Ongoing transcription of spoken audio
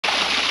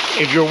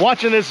If you're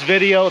watching this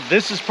video,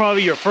 this is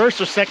probably your first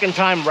or second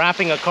time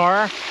wrapping a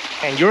car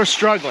and you're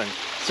struggling.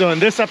 So in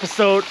this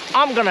episode,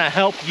 I'm gonna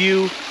help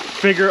you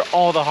figure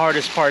all the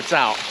hardest parts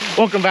out.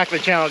 Welcome back to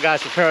the channel,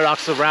 guys, for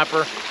Paradox the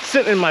Wrapper.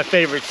 Sitting in my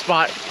favorite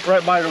spot,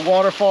 right by the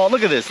waterfall.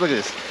 Look at this, look at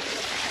this.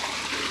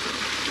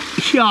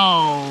 Yo,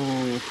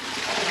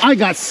 I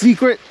got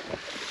secret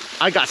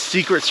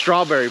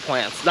strawberry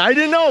plants that I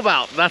didn't know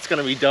about. That's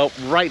gonna be dope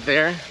right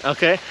there,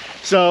 okay?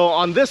 So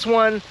on this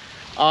one,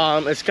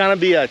 it's gonna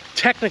be a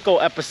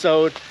technical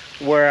episode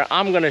where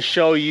I'm gonna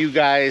show you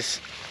guys,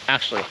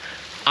 actually,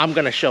 I'm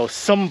gonna show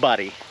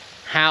somebody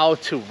how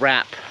to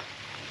wrap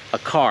a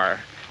car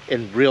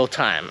in real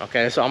time,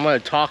 okay? So I'm gonna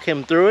talk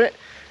him through it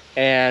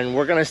and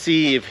we're gonna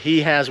see if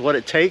he has what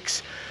it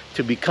takes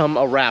to become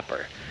a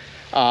wrapper.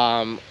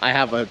 I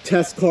have a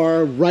test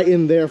car right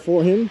in there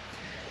for him.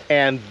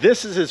 And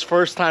this is his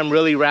first time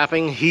really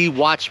wrapping. He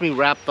watched me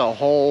wrap the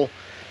whole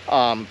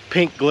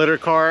pink glitter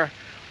car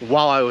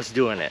while I was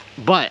doing it.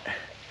 But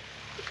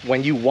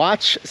when you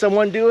watch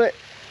someone do it,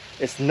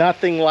 it's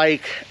nothing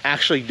like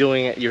actually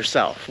doing it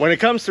yourself. When it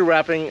comes to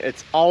wrapping,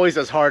 it's always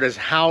as hard as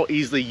how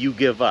easily you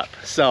give up.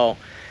 So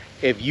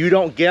if you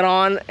don't get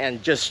on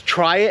and just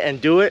try it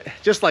and do it,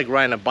 just like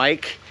riding a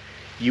bike,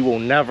 you will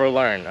never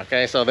learn,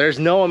 okay? So there's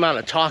no amount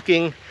of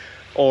talking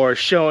or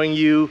showing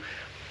you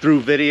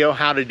through video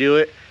how to do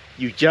it.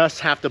 You just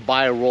have to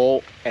buy a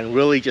roll and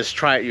really just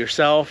try it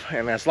yourself.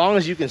 And as long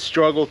as you can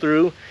struggle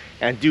through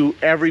and do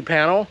every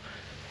panel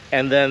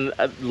and then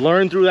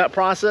learn through that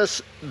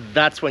process,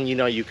 that's when you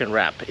know you can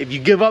wrap. If you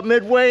give up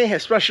midway,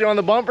 especially on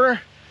the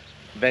bumper,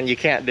 then you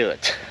can't do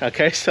it,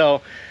 okay?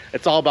 So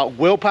it's all about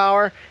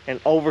willpower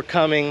and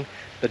overcoming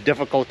the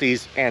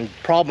difficulties and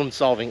problem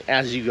solving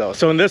as you go.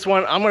 So in this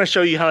one, I'm gonna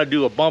show you how to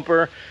do a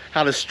bumper,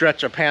 how to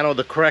stretch a panel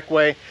the correct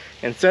way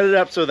and set it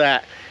up so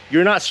that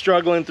you're not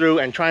struggling through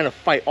and trying to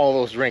fight all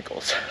those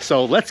wrinkles.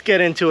 So let's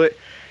get into it.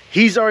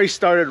 He's already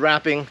started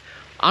wrapping.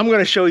 I'm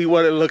gonna show you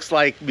what it looks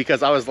like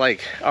because I was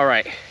like, all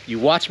right, you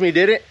watch me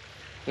did it,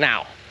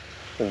 now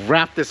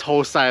wrap this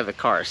whole side of the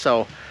car.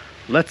 So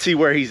let's see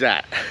where he's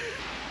at.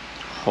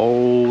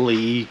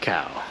 Holy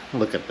cow,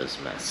 look at this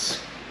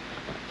mess.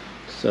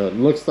 So it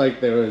looks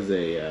like there was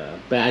a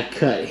bad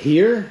cut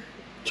here.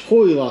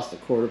 Totally lost a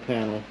quarter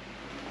panel,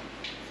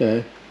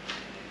 okay.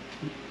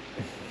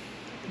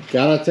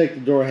 Gotta take the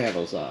door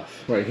handles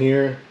off. Right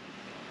here,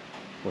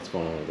 what's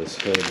going on with this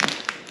hood?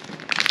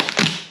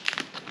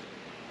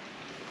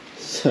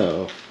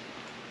 So,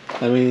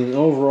 I mean,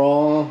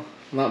 overall,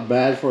 not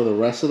bad for the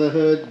rest of the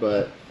hood,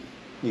 but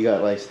you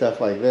got like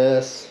stuff like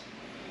this,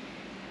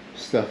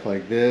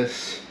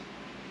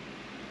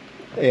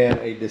 and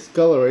a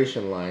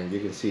discoloration line you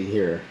can see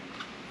here,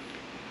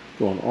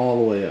 going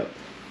all the way up.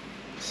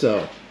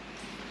 So,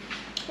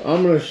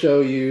 I'm gonna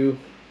show you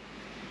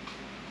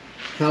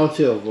how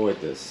to avoid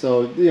this.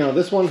 So, you know,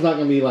 this one's not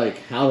gonna be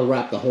like how to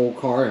wrap the whole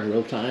car in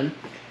real time,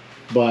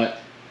 but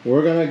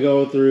we're gonna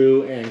go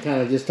through and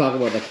kind of just talk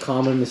about the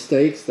common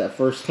mistakes that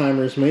first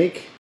timers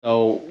make.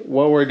 So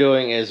what we're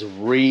doing is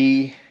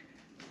re-wrapping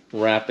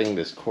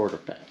this quarter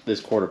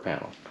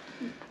panel.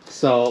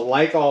 So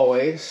like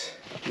always,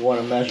 you want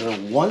to measure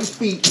 1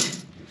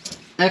 feet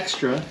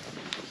extra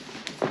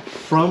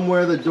from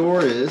where the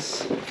door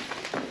is.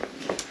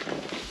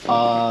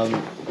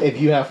 If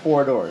you have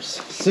 4 doors,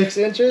 6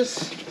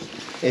 inches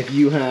if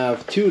you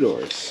have 2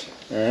 doors.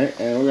 All right,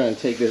 and we're gonna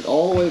take this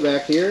all the way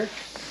back here.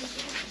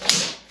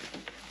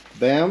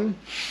 Bam.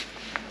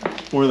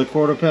 Where the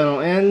quarter panel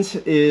ends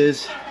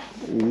is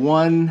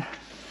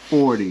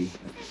 140.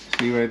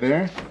 See right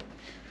there?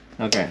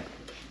 Okay.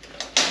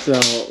 So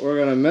we're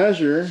gonna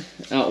measure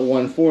out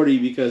 140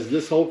 because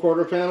this whole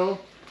quarter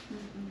panel,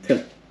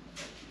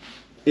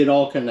 it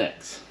all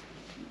connects.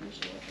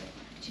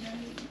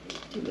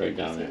 Right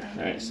down there.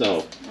 All right,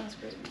 so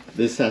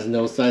this has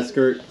no side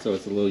skirt, so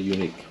it's a little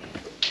unique.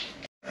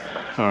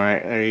 All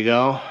right, there you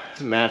go.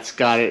 Matt's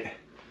got it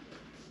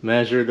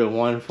measured to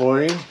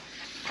 140.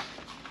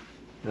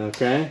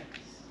 Okay.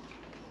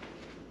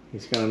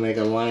 He's gonna make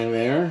a line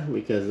there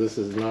because this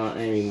is not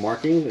any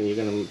markings, and you're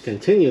gonna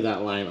continue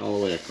that line all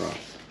the way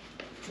across.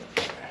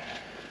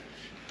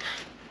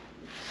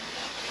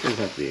 Doesn't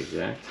have to be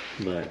exact,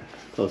 but as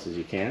close as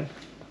you can.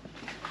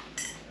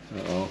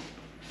 Uh-oh.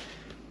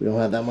 We don't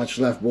have that much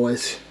left,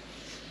 boys.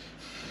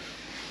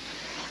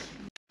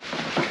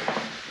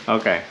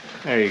 Okay,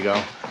 there you go.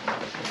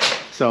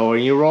 So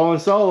when you're rolling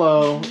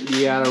solo,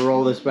 you gotta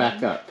roll this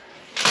back up.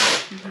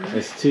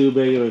 It's too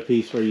big of a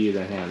piece for you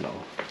to handle.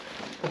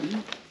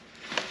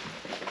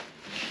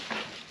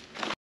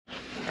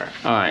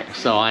 Alright,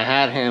 so I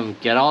had him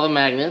get all the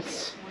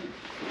magnets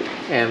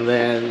and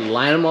then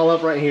line them all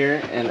up right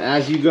here, and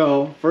as you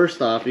go,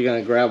 first off, you're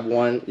gonna grab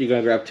one, you're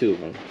gonna grab 2 of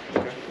them.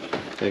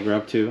 Okay,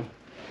 grab 2.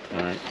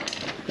 Alright.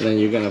 And then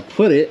you're gonna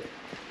put it.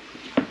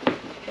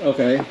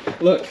 Okay,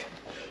 look.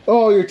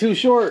 Oh, you're too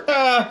short.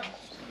 Ah!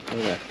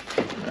 Okay.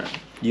 All right.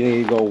 You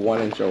need to go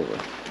 1 inch over.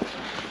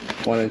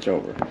 1 inch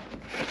over.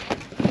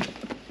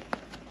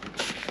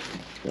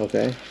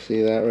 Okay,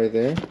 see that right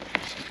there?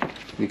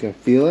 You can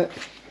feel it.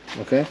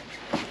 Okay.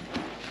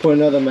 Put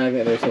another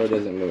magnet there so it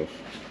doesn't move.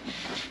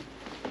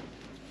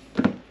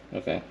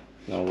 Okay,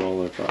 now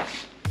roll it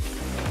across.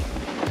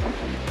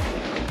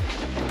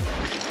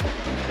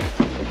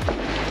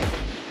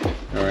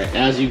 Alright,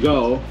 as you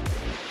go,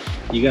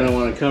 you're gonna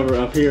want to cover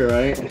up here,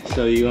 right?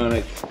 So you want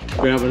to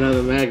grab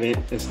another magnet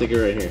and stick it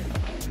right here.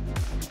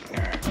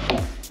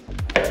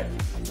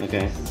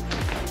 Okay.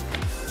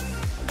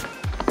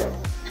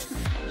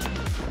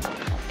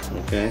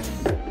 Okay.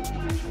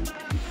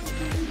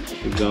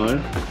 Keep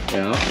going.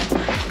 Yeah.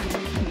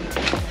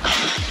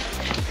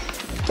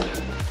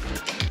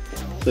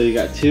 So you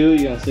got two,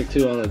 you're gonna stick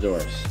two on the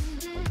doors.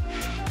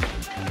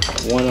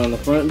 One on the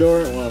front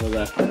door and one on the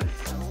back door.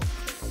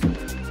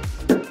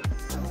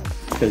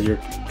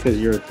 Because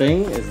your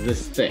thing is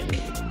this thick,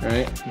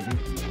 right?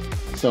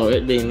 Mm-hmm. So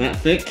it being that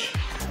thick,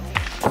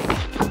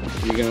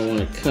 you're gonna want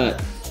to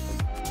cut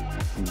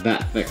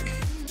that thick.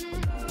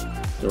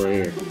 So right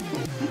here.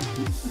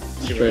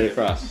 Straight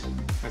across.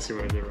 I see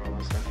what I did wrong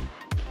last time.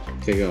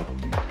 Okay, go.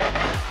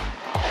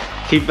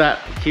 Keep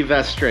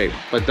that straight,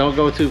 but don't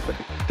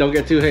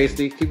get too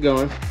hasty. Keep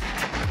going.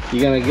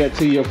 You're gonna get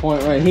to your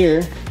point right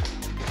here.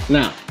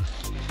 Now,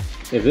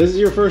 if this is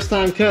your first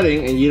time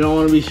cutting and you don't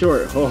want to be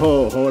short,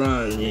 hold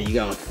on. You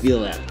gotta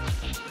feel that.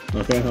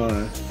 Okay, hold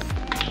on.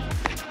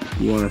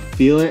 You want to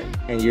feel it,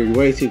 and you're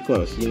way too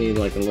close. You need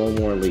like a little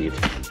more lead.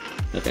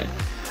 Okay.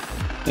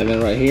 And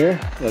then right here,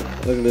 look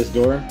at this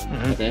door.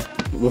 Mm-hmm. Okay.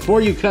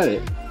 Before you cut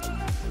it,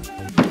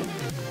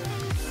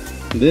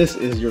 this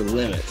is your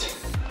limit.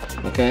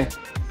 Okay.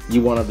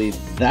 You want to be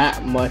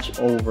that much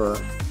over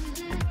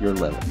your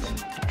limit.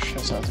 Gosh,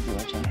 this has to be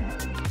right down here.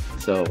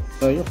 So,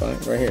 no, you're fine.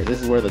 Right here.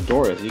 This is where the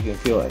door is. You can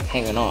feel it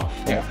hanging off.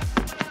 Yeah.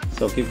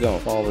 So keep going.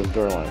 Follow this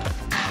door line.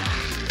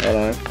 Hold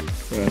on.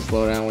 You're gonna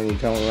slow down when you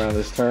come around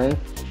this turn.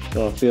 You're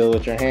gonna feel it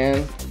with your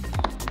hand.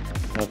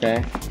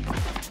 Okay.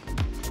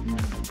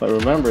 But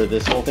remember,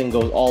 this whole thing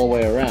goes all the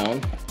way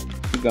around.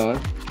 Keep going.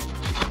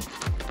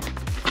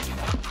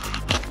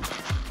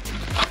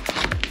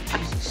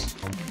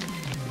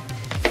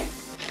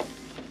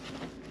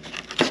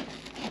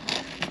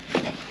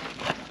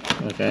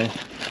 Okay.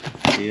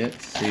 See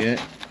it, see it,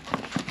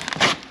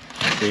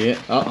 see it.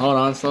 Oh, hold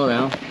on, slow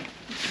down.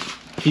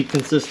 Keep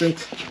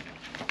consistent.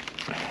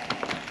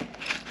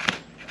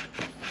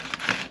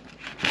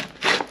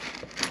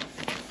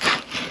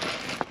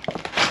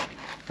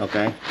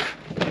 Okay.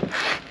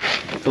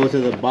 Go to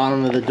the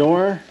bottom of the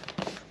door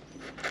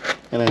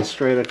and then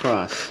straight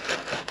across.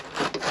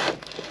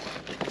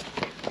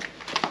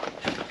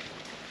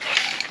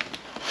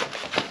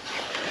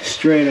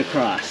 Straight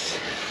across.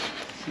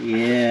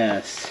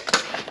 Yes.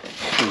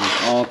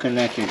 It's all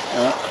connected.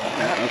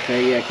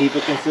 Okay, yeah, keep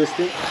it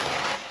consistent.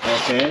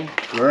 Okay,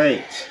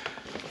 great.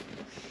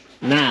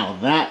 Now,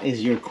 that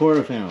is your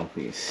quarter panel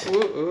piece.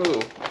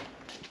 Ooh.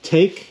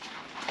 Take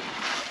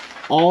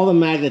all the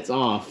magnets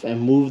off and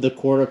move the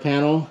quarter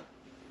panel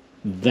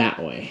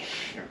that way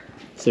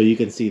so you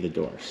can see the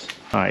doors.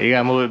 All right, you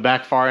gotta move it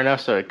back far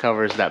enough so it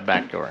covers that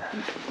back door.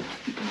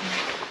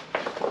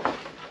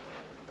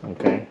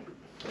 Okay.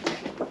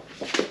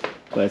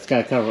 But it's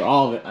gotta cover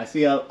all of it. I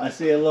see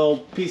a little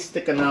piece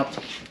sticking out.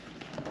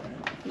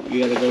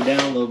 You gotta go down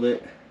a little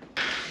bit.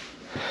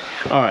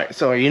 All right,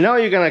 so you know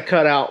you're gonna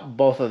cut out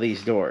both of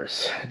these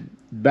doors.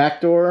 Back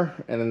door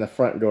and then the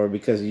front door,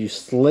 because you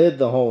slid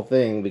the whole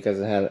thing because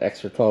it had an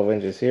extra 12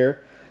 inches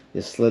here.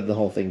 You slid the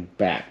whole thing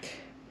back.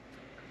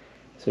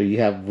 So you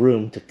have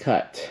room to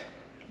cut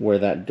where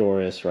that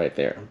door is right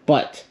there.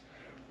 But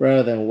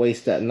rather than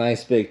waste that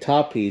nice big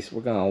top piece,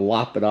 we're gonna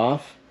lop it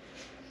off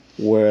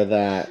where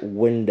that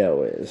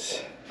window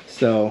is.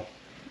 So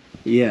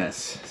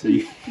yes, so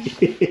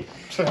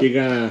you're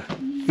gonna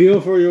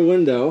feel for your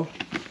window.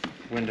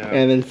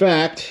 And in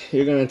fact,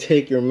 you're gonna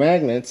take your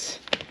magnets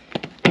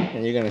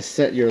and you're gonna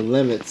set your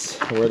limits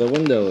where the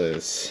window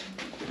is.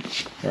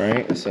 All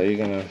right, so you're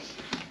gonna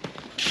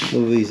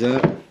move these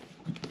up.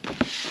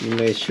 You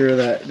make sure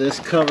that this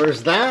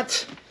covers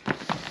that.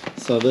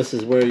 So this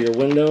is where your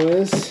window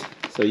is.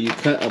 So you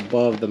cut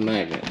above the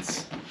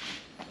magnets.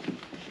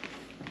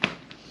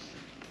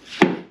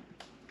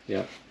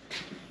 Yep.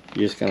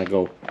 You're just gonna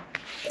go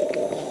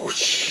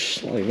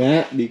like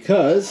that,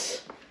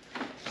 because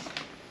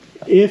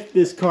if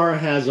this car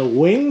has a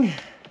wing,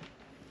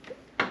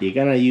 you're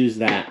gonna use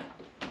that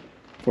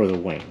for the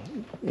wing.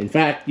 In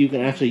fact, you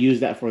can actually use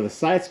that for the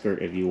side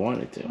skirt if you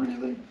wanted to.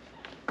 Really?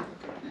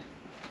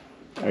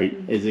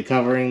 Is it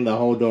covering the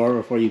whole door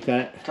before you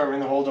cut? Covering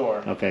the whole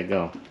door. Okay,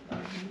 go.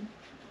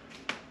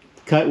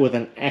 Cut with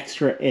an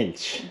extra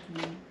inch.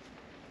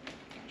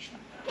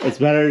 It's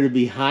better to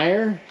be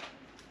higher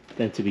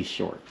than to be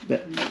short.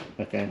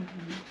 Okay.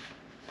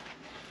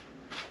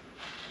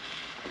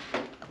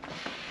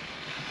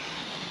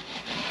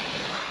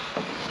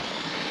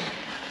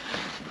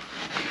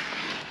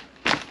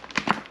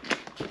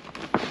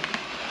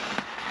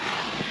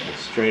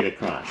 Straight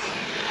across.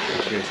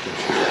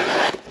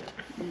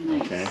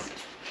 Okay.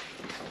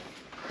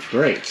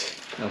 Great.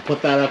 Now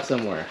put that up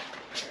somewhere.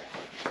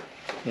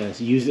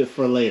 Yes, use it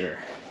for later.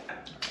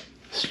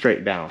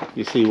 Straight down.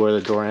 You see where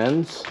the door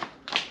ends?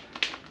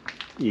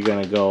 you're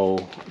gonna go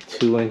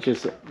 2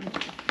 inches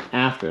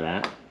after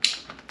that.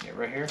 Yeah,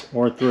 right here.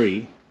 Or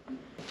 3.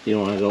 You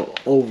don't want to go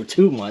over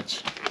too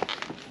much.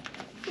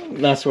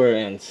 That's where it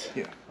ends.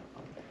 Yeah.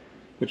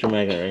 Put your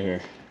magnet right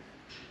here.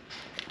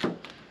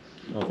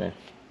 Okay.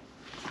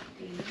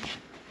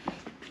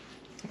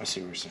 I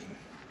see what you're saying.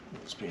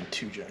 It's being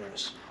too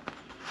generous.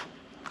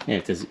 Yeah,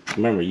 because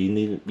remember, you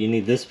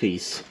need this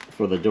piece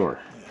for the door.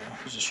 Yeah,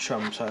 I was just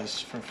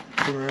traumatized from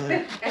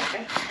earlier.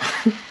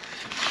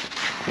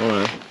 Hold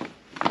on.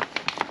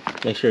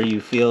 Make sure you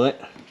feel it.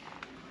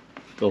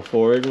 Go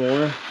forward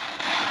more.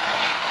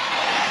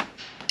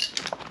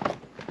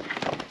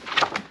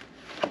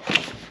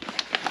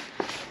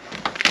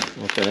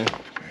 Okay.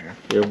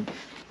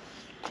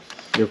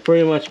 You're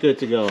pretty much good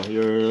to go.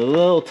 You're a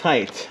little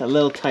tight,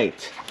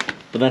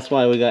 but that's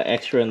why we got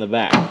extra in the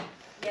back.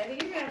 Yeah, I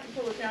think you're gonna have to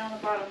pull it down on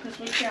the bottom because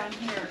we're down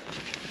here.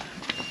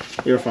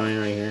 You're fine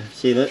right here.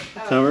 See that?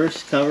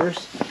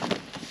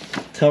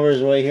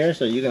 Covers right here,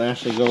 so you can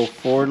actually go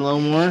forward a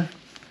little more,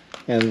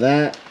 and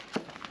that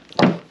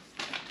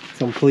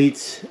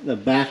completes the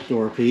back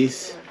door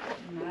piece.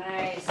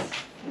 Nice.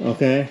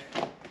 Okay.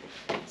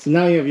 So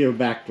now you have your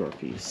back door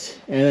piece,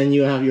 and then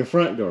you have your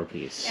front door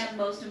piece. And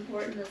most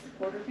important is the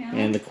quarter panel.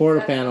 And the quarter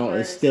That's panel the is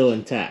hardest. still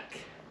intact.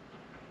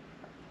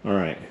 All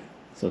right.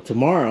 So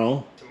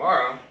tomorrow,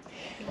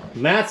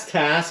 Matt's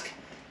task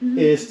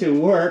is to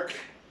work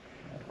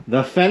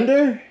the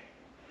fender,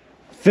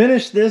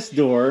 finish this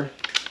door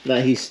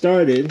that he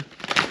started.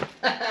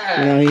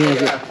 Now he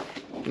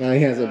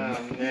has a.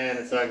 Oh man,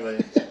 it's ugly.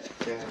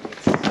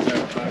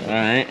 All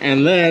right,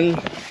 and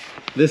then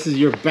this is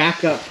your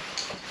backup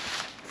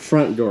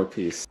front door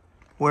piece.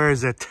 Where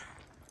is it?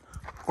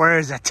 Where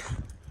is it?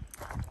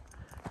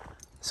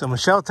 So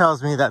Michelle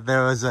tells me that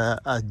there was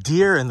a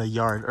deer in the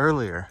yard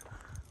earlier.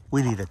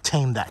 We need to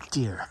tame that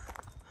deer.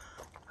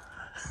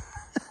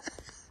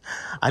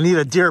 I need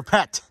a deer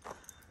pet.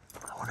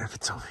 I wonder if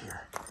it's over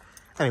here.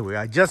 Anyway,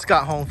 I just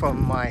got home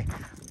from my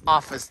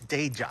office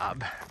day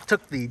job.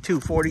 Took the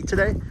 240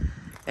 today.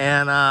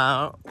 And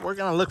we're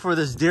gonna look for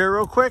this deer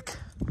real quick.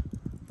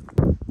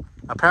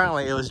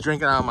 Apparently it was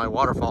drinking out of my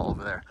waterfall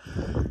over there.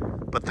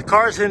 But the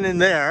car's hidden in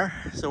there,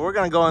 so we're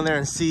gonna go in there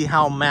and see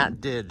how Matt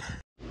did.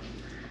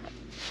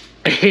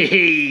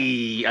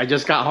 Hey, I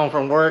just got home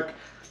from work.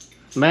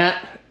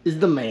 Matt is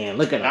the man.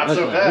 Look at that. Not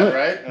so bad,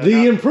 right?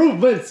 The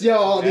improvements,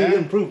 y'all. Yeah. The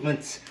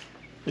improvements.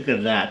 Look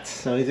at that.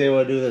 So he's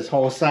able to do this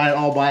whole side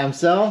all by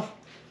himself.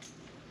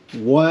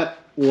 What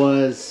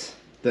was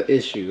the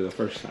issue the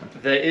first time?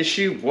 The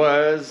issue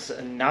was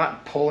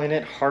not pulling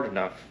it hard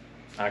enough.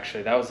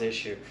 Actually, that was the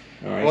issue.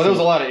 All right, Well, there was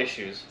a lot of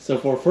issues. So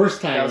for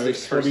first That was the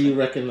timers, what first do you thing.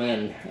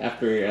 recommend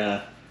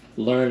after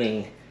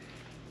learning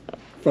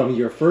from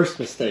your first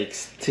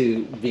mistakes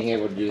to being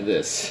able to do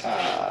this?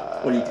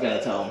 What are you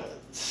gonna tell them?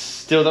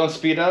 Still don't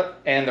speed up,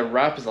 and the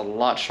wrap is a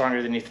lot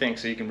stronger than you think,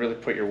 so you can really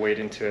put your weight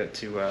into it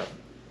to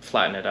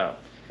flatten it out.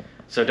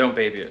 So don't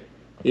baby it.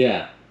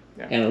 Yeah.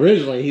 Yeah. And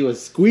originally he was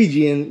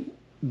squeegeeing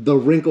the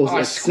wrinkles Oh,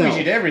 I itself.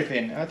 squeegeed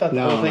everything. I thought the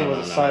No, whole thing no,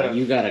 was no, a side no. of...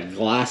 You gotta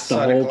glass the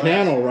side of whole glass.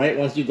 panel, right?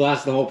 Once you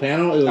glass the whole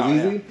panel, it was Oh,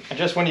 easy? yeah. And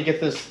just when you get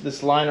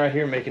this line right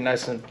here, make it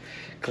nice and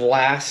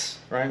glass,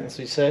 right? That's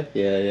what you say.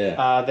 Yeah,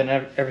 yeah. Then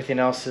everything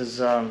else is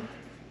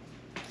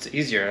it's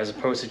easier as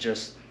opposed to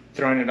just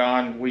throwing it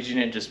on, weeding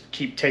it, just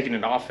keep taking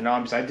it off and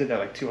on. Because I did that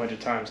like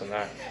 200 times on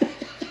that.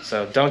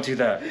 So don't do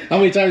that. How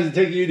many times did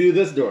it take you to do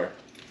this door?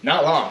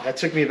 Not long. That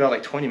took me about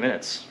like 20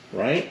 minutes.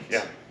 Right?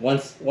 Yeah.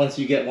 Once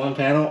you get one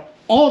panel,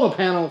 all the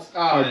panels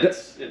are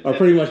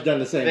pretty much done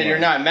the same Then way. you're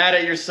not mad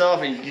at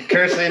yourself and you're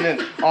cursing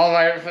and all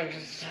my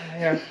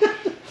yeah.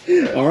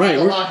 All right.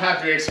 It's a lot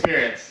happier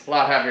experience. A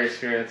lot happier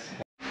experience.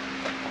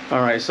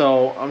 All right,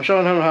 so I'm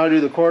showing him how to do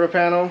the quarter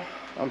panel.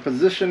 I'm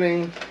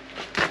positioning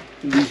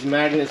these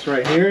magnets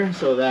right here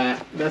so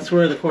that's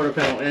where the quarter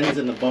panel ends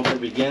and the bumper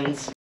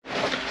begins.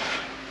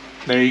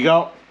 There you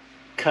go.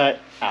 Cut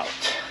out.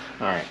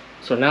 All right,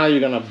 so now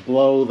you're gonna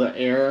blow the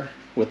air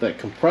with a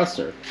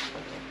compressor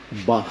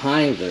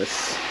behind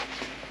this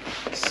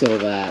so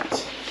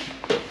that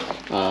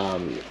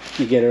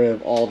you get rid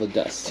of all the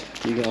dust.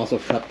 You can also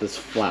cut this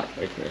flap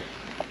right here.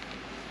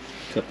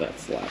 Cut that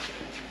flap.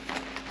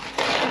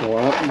 More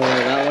up, more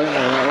that way, more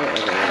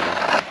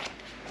that way.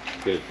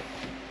 Okay, good.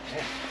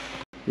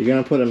 You're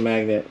gonna put a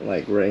magnet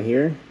like right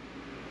here,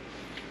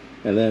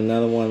 and then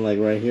another one like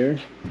right here.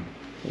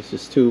 It's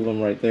just two of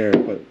them right there,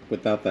 but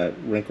without that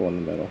wrinkle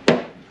in the middle.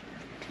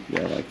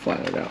 Yeah, like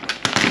flatten it out.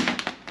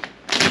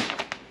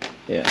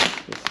 Yeah,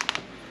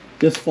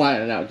 just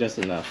flatten it out just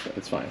enough.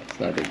 It's fine. It's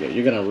not a big deal.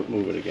 You're gonna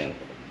remove it again.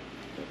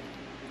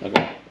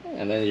 Okay,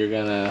 and then you're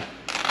gonna.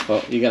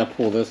 Well, you gotta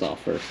pull this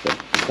off first. The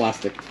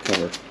plastic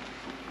cover.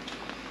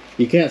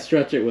 You can't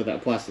stretch it with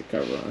that plastic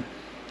cover on.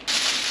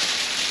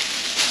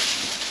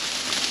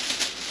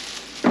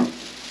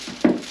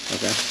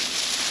 Okay.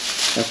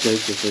 That's good,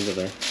 just leave it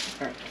there.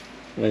 Alright.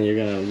 Then you're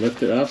gonna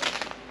lift it up.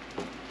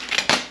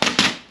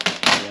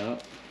 Yeah.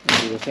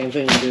 And do the same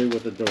thing you did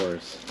with the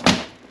doors.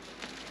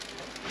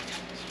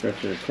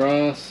 Stretch it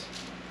across.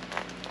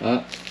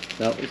 Up.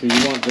 Nope. So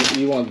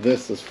you want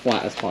this as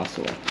flat as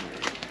possible.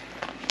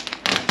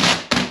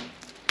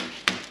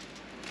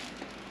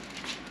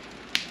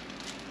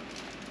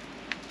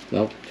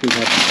 Nope.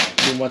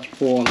 Too much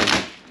pull on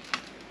the.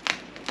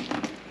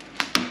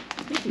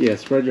 Yeah.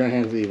 Spread your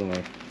hands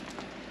evenly.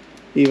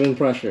 Even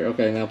pressure.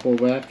 Okay. Now pull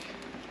back.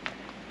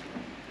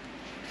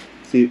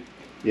 See.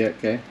 Yeah.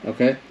 Okay.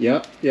 Okay.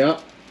 Yep.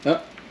 Yep.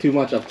 Yep. Too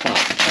much up top.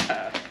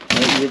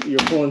 Right, you're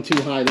pulling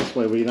too high this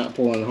way, but you're not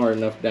pulling hard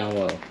enough down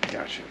low.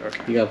 Gotcha.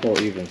 Okay. You gotta pull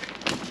even.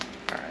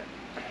 All right.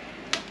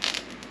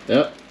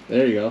 Yep.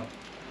 There you go.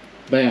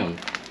 Bam.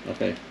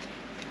 Okay.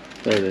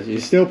 There it is. You're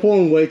still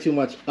pulling way too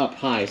much up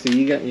high, so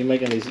you're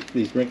making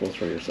these wrinkles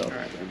for yourself. All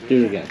right,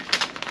 do it again.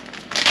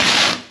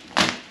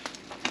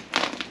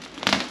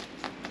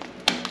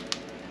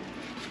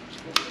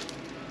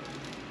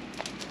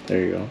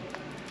 There you go.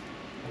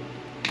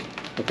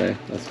 Okay,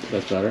 that's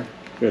better.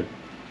 Good.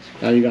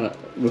 Now you're gonna,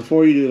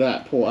 before you do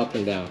that, pull up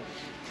and down.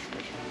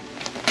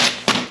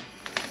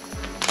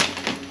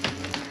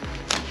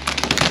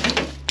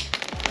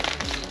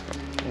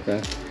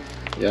 Okay.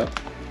 Yep.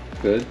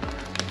 Good.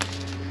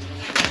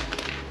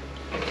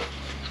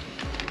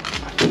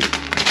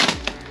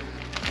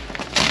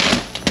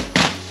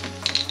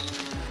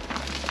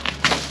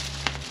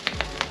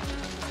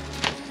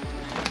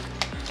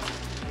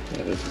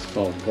 Yeah, this is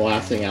called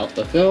glassing out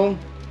the film.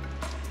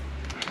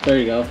 There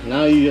you go.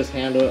 Now you just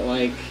handle it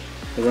like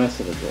the rest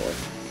of the drawer.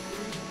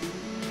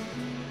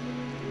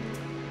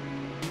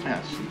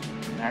 That's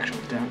an actual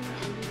dent.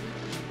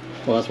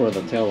 Well, that's where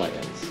the tail light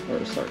ends, where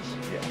it starts.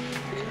 Yeah.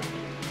 Okay.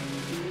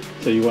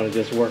 So you want to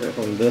just work it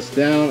from this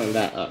down and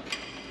that up,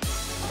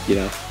 you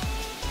know?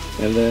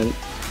 And then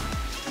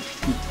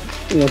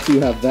once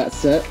you have that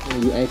set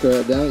and you anchor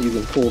it down, you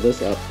can pull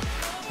this up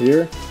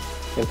here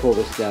and pull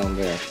this down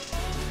there.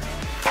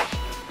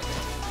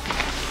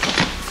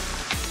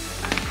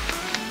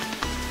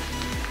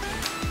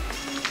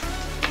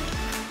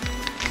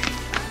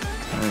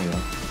 There you go.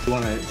 You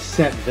want to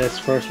set this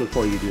first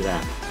before you do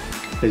that,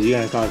 because you're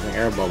going to cause an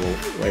air bubble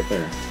right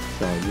there.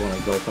 So you want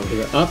to go from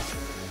here up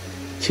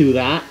to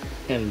that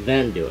and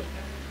then do it.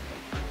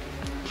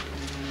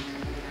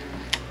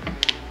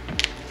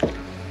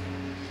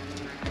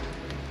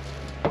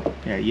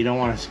 Yeah, you don't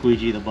want to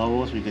squeegee the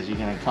bubbles because you're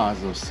going to cause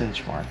those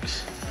cinch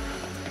marks.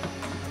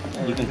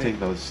 You can take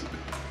those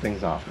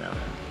things off now.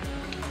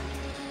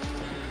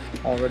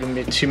 Already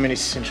made too many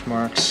cinch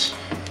marks.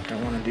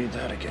 Don't want to do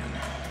that again.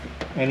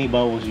 Any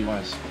bubbles you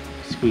want to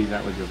squeeze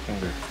that with your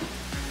finger.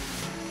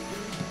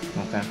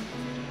 Okay.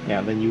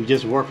 Yeah, then you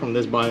just work from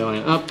this body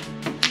line up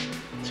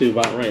to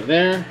about right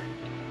there.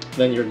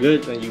 Then you're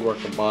good. Then you work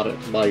the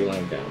body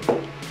line down.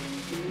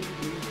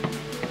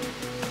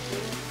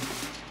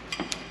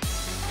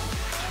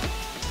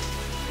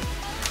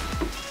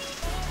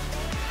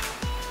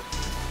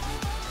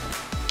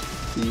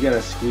 So you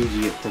gotta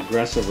squeegee it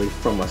progressively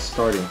from a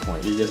starting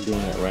point. You're just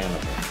doing it randomly.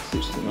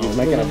 So you're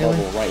making a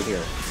bubble right here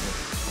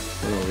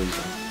for no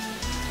reason.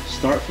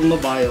 Start from the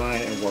body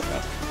line and work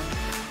up.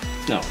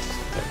 No.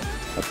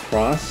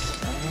 Across,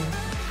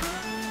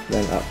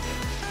 then up.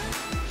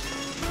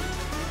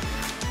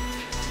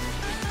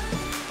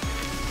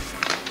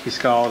 He's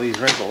got all these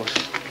wrinkles.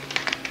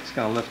 Just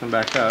gonna lift them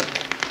back up.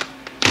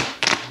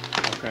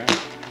 Okay.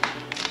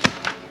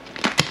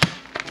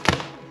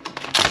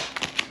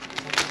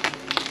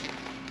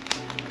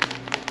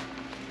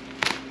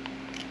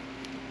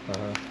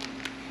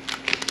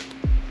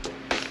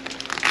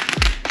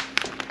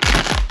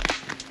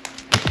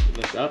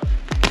 Lift up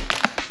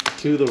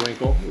to the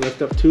wrinkle.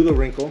 Lift up to the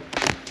wrinkle.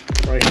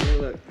 Right here,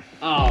 look.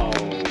 Oh,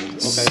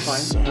 okay,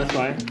 fine. That's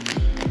fine.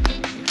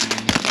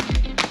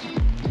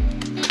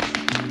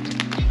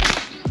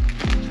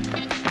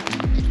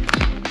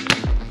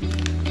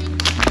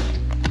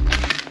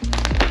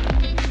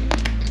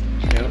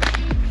 Yep.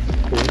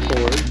 Pull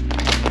forward.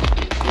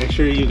 Make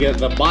sure you get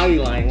the body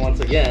line once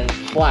again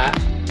flat.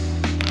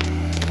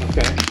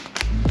 Okay.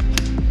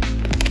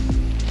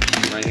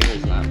 Right here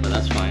is not, but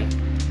that's fine.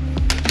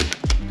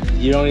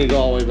 You don't need to go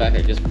all the way back.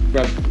 I just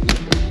grab,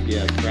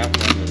 yeah, grab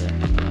it under there.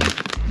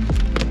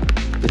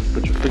 Just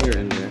put your finger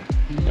in there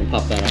and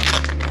pop that out.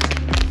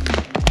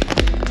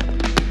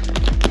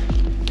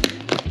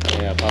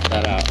 Yeah, pop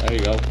that out. There you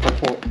go.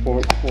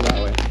 Pull that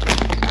way.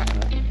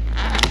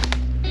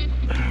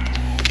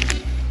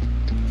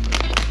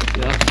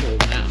 You don't have to pull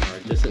that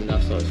hard, just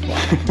enough so it's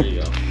flat. There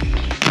you go.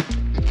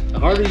 The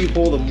harder you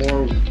pull, the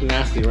more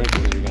nasty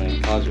wrinkles you're going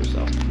to cause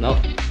yourself. Nope.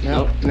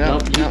 Nope.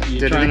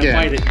 You're trying to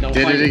fight it. Don't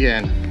fight it.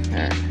 Again. All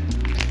right.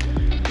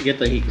 Get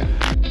the heat gun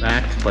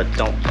back, but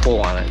don't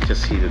pull on it.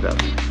 Just heat it up.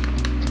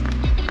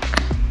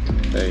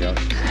 There you go.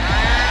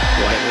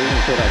 Lightly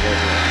until that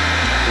goes away.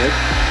 Good?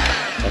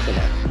 That's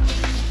enough.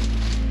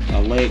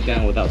 I'll lay it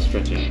down without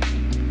stretching it.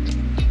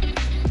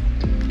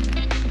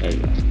 There you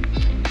go.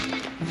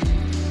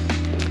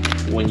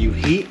 When you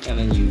heat and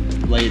then you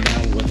lay it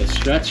down with a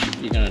stretch,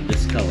 you're gonna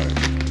discolor it.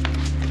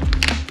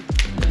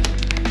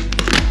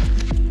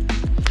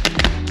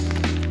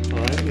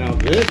 Alright, now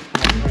this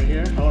right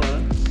here, hold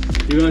on.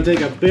 You're gonna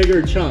take a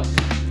bigger chunk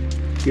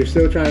You're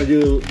still trying to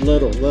do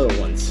little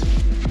ones.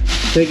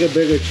 Take a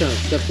bigger chunk.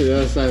 Step to the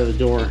other side of the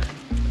door.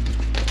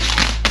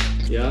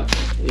 Yep,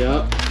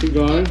 yep. Keep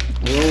going.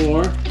 A little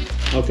more.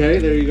 Okay,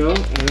 there you go.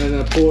 And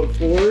then pull it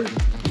forward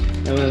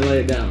and then lay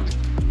it down.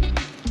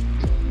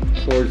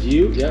 Towards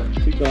you. Yep,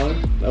 keep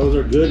going. Those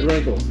are good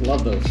wrinkles.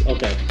 Love those.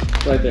 Okay,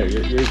 right there.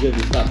 You're good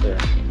to stop there.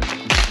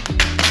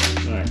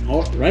 All right,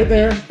 hold right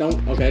there.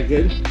 Don't. Okay,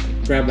 good.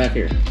 Grab back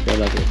here. Grab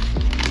back here.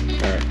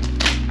 All right.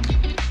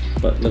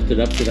 But lift it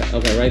up to that.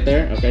 Okay, right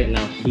there. Okay,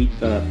 now heat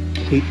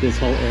this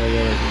whole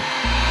area.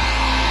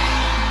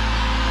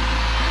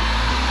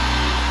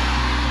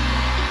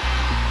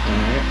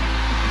 Alright.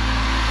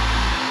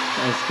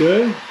 That's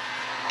good.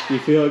 You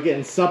feel it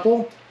getting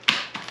supple?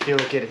 Feel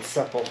it getting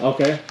supple.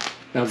 Okay.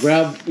 Now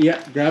grab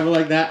it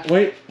like that.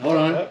 Wait, hold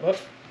on. Up.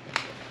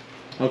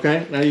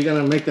 Okay, now you're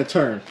gonna make the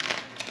turn.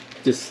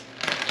 Just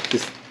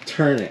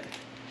turn it.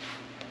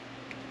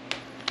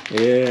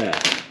 Yeah.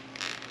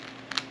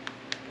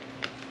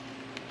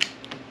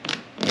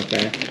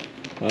 Okay.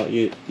 Well,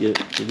 you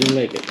didn't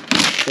make it.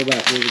 Go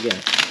back, do it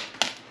again.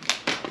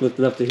 Lift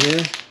it up to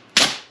here.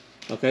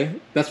 Okay,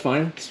 that's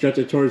fine. Stretch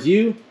it towards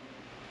you.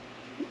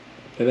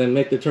 And then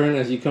make the turn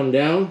as you come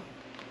down.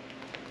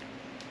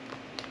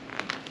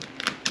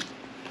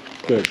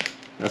 Good.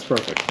 That's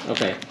perfect.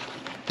 Okay.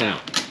 Now,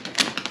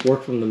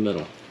 work from the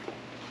middle.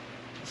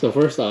 So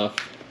first off,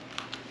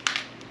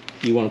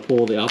 you want to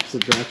pull the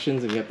opposite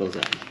directions and get those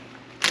out.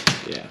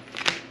 Yeah.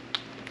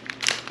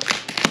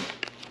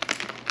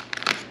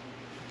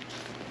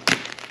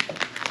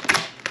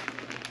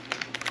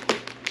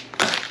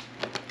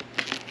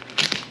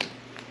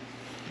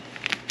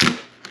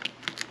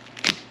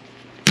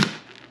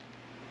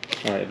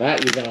 Alright,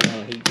 that you're going to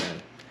want to heat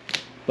then.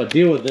 But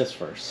deal with this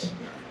first.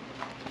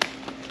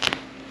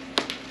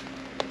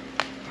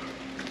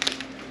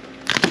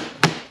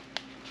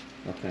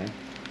 Okay.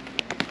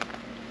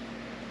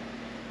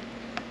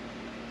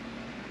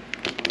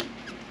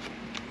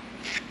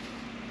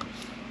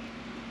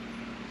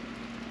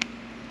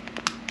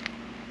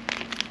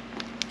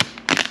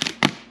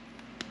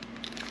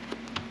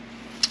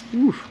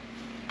 Oof.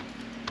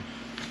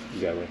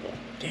 You got a wrinkle.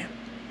 Damn.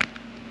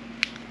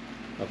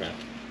 Okay.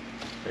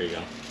 There you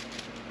go.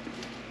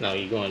 Now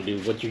you're going to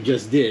do what you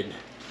just did.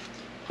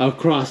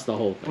 Across the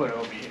whole thing. Put it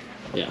over here.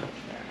 Yeah.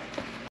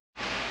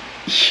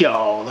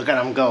 Yo, look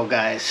at him go,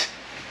 guys.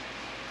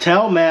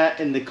 Tell Matt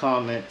in the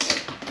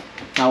comments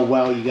how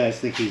well you guys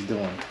think he's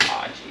doing.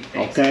 Oh, gee,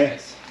 thanks, okay?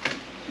 Guys.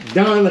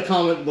 Down in the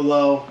comment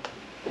below.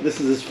 This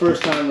is his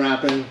first time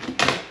wrapping.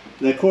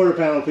 The quarter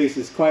panel piece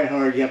is quite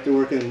hard. You have to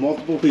work in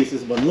multiple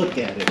pieces, but look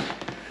at it.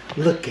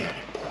 Look at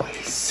it,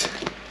 boys.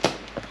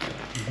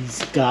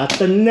 He's got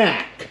the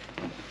knack.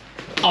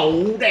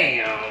 Oh,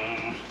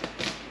 damn.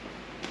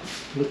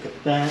 Look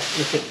at that.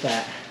 Look at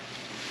that.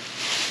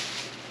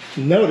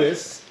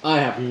 Notice I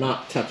have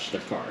not touched the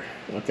car.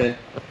 Okay?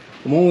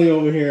 I'm only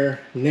over here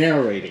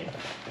narrating.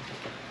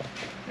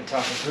 And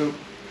talking poop.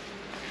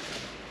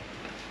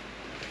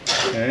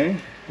 Okay,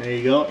 there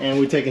you go. And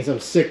we're taking some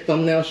sick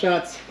thumbnail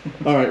shots.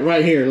 Alright,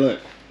 right here, look.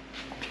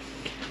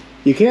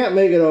 You can't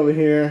make it over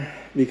here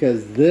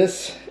because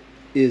this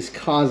is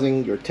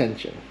causing your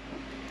tension.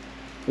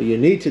 What you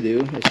need to do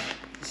is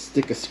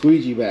stick a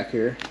squeegee back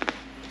here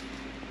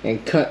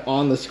and cut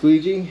on the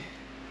squeegee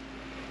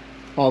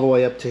all the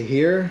way up to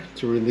here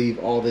to relieve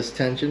all this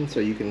tension so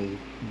you can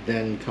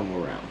then come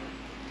around.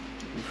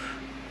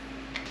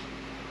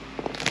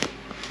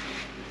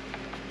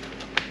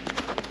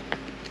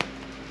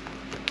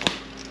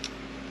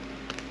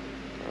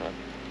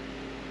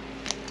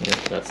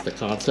 If that's the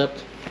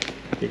concept,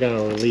 you're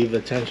gonna relieve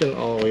the tension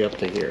all the way up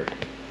to here.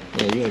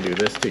 And you can do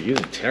this too. You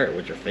can tear it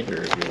with your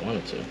finger if you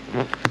wanted to.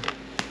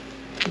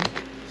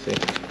 See?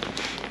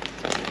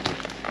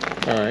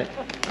 Alright.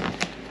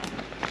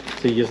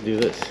 So you just do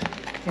this.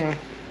 Yeah.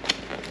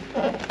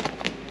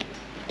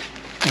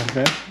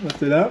 Okay,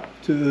 lift it up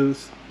to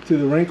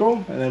the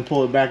wrinkle and then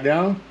pull it back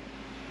down.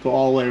 Go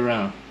all the way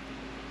around.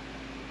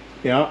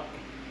 Yep.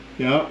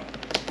 Yep.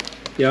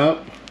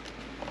 Yep.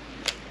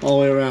 All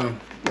the way around.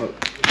 Look.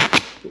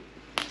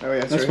 Oh,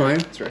 yeah, That's right fine.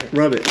 Here. It's right here.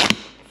 Rub it.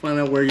 Find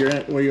out where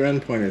your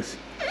end point is.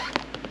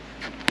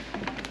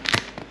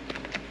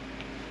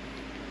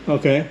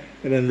 Okay,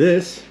 and then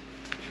this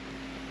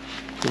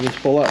you just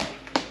pull up.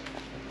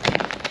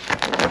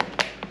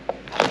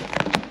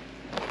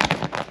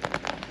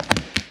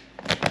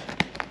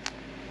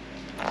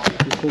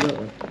 Just pull that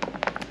one.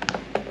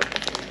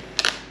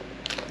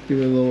 Give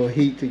it a little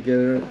heat to get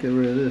rid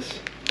of this.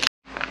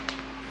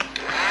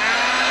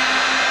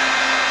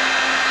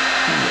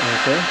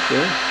 Okay,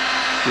 good.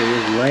 You're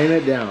just laying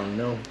it down.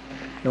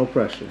 No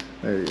pressure.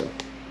 There you go.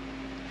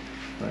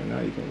 All right, now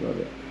you can rub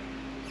it.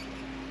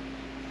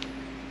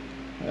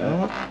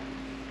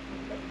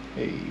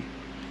 Hey.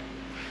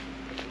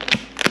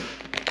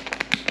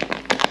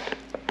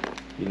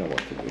 You know what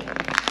to do.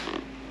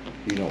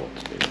 You know what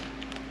to do.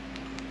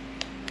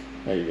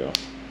 There you go.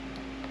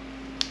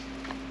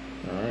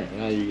 Alright,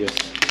 now you just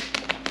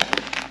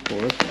pull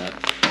this back.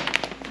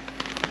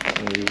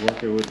 And you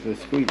work it with the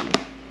squeegee.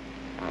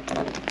 Do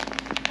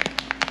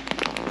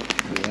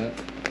that.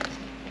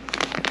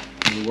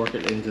 And you work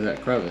it into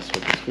that crevice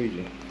with the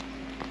squeegee.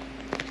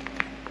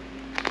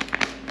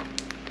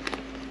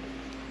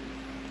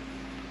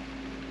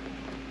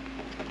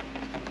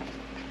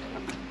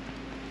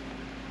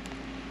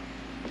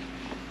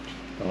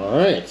 All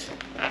right.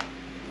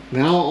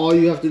 Now all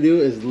you have to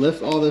do is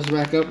lift all this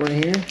back up right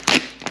here.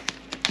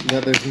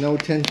 That there's no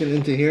tension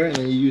into here, and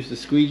then you use the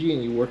squeegee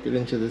and you work it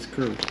into this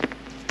curve.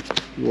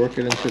 You work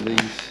it into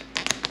these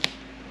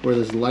where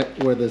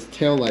this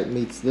tail light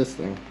meets this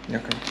thing.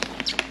 Okay.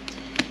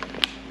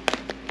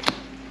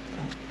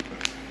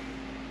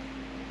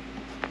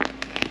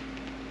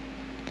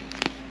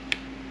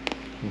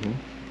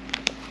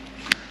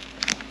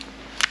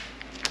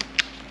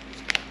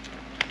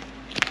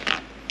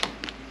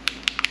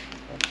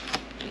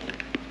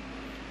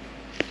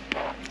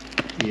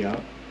 Yeah.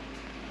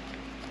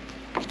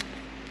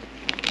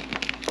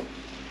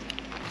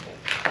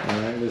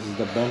 Alright, this is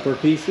the bumper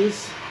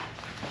pieces.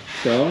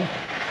 So,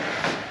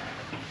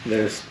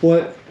 they're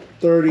split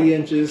 30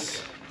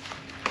 inches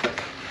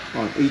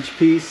on each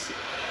piece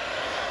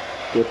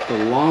with the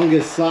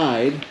longest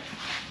side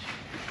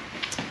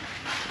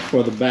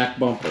for the back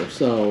bumper.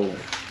 So,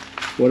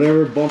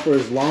 whatever bumper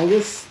is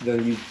longest,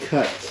 then you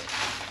cut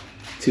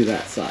to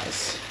that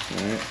size.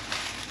 Alright.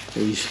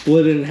 When you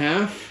split it in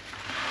half,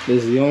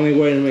 this is the only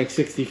way to make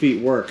 60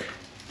 feet work.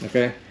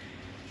 Okay?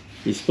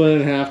 You split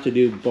it in half to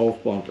do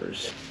both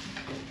bumpers.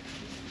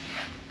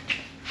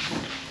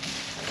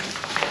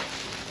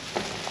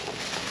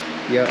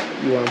 Yep,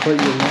 you want to put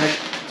your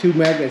two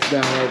magnets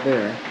down right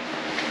there.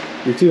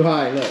 You're too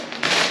high, look.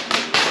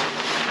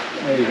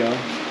 There you go.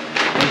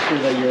 Make sure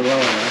that you're low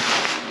enough.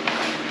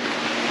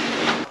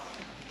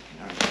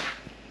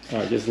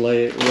 Alright, just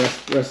lay it,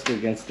 rest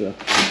against the...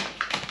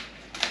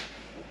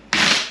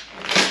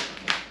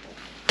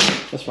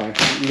 That's fine.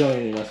 You don't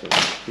need to mess with it.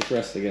 Just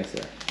rest against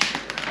there.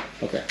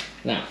 Okay,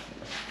 now,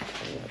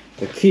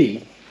 the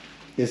key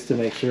is to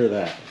make sure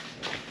that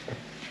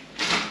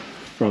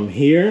from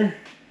here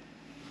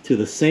to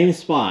the same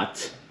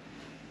spot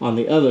on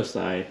the other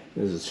side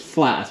is as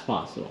flat as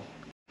possible.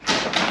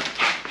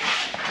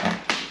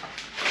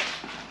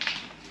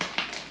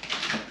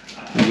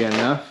 You get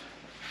enough?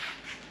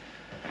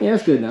 Yeah,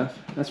 that's good enough.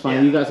 That's fine.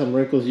 Yeah. You got some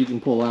wrinkles you can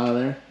pull out of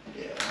there.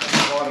 Yeah,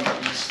 bottom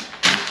at least.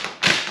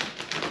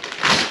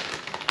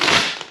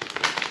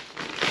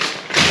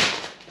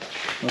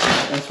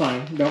 Okay, that's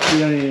fine. You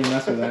don't need to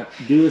mess with that.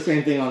 Do the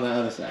same thing on the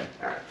other side.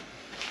 Alright.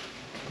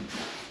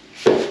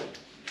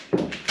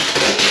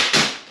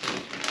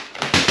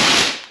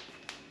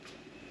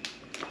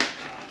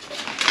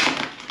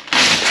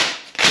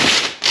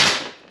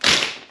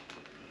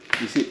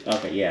 You see?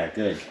 Okay, yeah,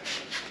 good.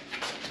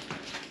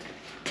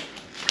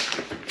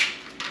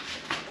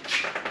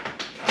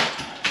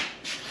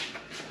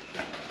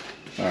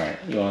 Alright,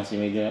 you want to see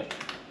me do it?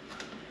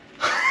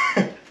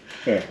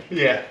 Here.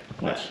 Yeah.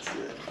 Watch.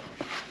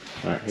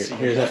 Alright,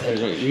 here's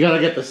it. You gotta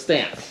get the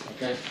stance,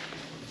 okay?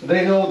 So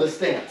they know the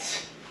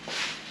stance.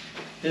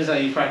 This is how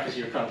you practice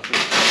your kung fu.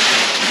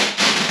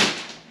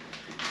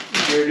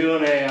 You're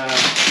doing a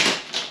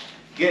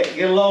get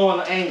low on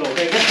the angle,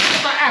 okay? Get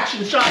the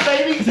action shot,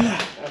 baby. Okay,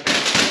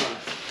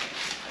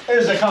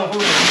 here's the kung fu.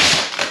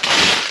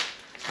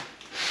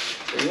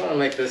 So you want to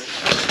make this.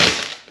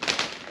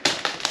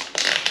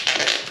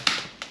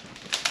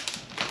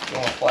 You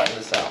want to flatten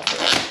this out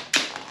first.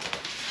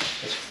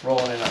 It's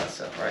rolling in on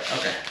itself, right?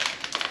 Okay.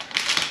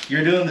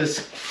 You're doing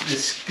this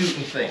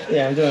scooting thing.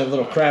 Yeah, I'm doing a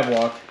little crab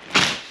walk.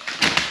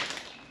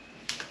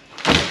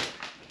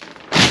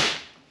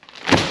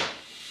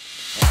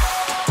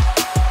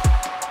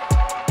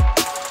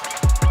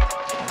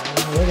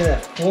 Look at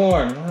that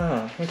form.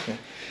 Wow. Okay.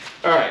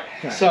 All right.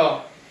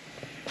 So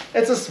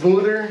it's a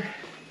smoother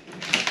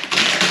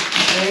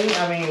thing.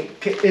 I mean,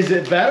 is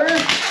it better?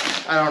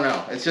 I don't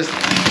know. It's just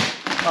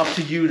up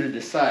to you to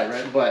decide,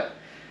 right? But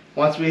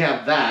once we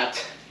have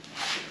that,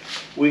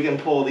 we can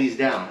pull these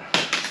down.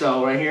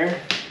 So right here.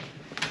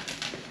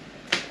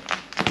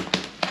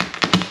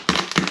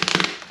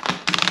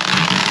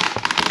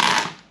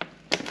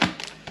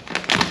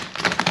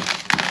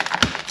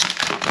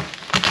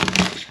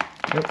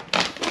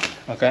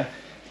 Okay.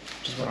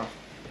 Just went off.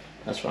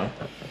 That's fine.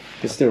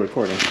 It's still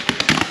recording.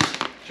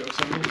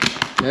 Jokes on me.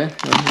 Okay,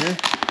 right here.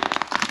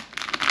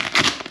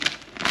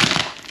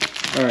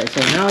 Alright,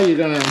 so now you're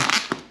gonna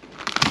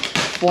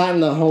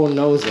flatten the whole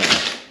nose out.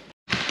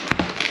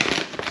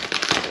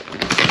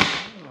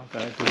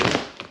 Okay, good.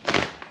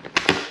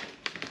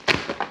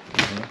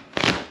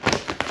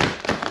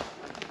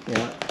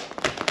 Yeah.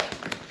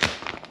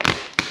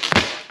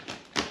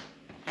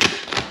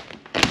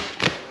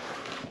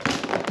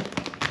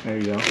 There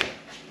you go.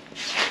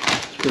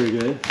 It's pretty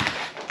good.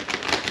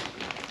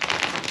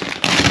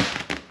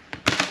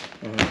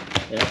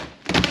 Yeah.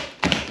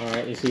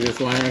 Alright, you see this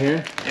line right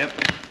here? Yep.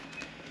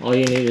 All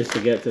you need is to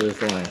get to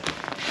this line.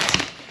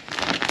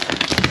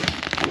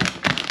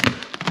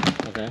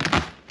 Okay.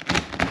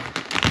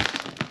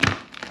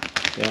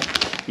 Yeah.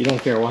 You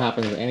don't care what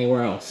happens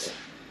anywhere else,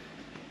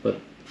 but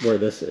where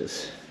this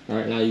is. All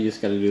right, now you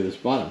just got to do this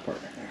bottom part.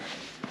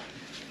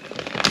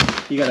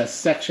 You got to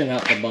section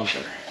out the bumper.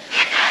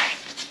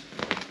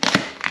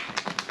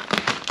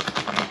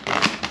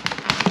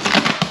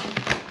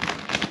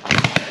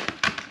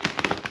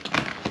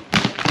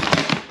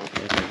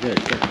 Okay,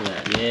 good for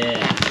that.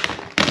 Yeah,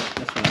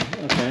 that's fine.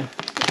 Okay.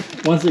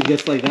 Once it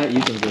gets like that,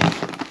 you can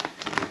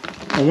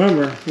just.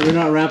 Remember, we're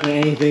not wrapping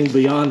anything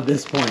beyond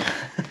this point,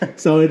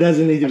 so it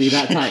doesn't need to be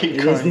that tight.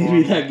 It doesn't need to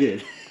be that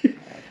good.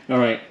 All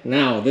right,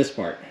 now this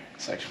part.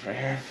 Section right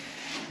here.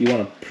 You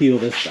want to peel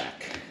this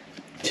back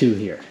to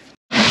here.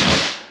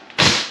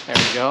 There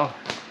we go.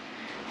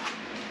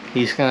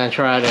 He's gonna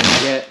try to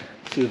get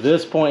to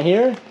this point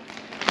here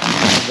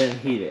and then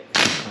heat it.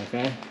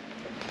 Okay.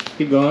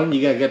 Keep going.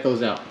 You gotta get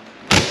those out.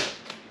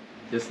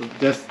 Just to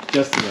those.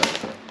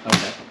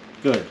 Okay.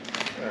 Good.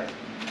 All right.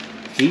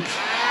 Heat.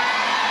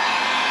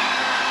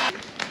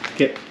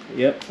 Get.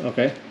 Yep.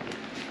 Okay.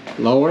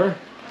 Lower.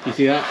 You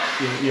see that?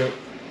 You're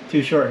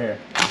too short here.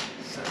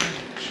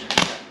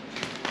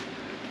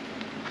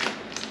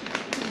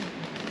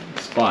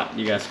 Spot.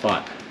 You got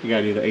spot. You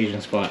gotta do the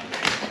Asian spot.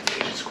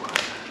 Asian squat.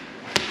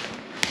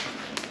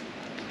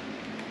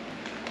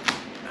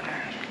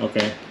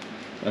 Okay.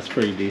 That's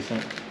pretty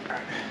decent.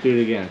 Do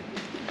it again.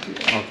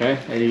 Okay.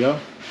 There you go.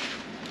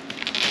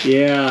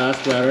 Yeah,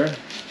 that's better.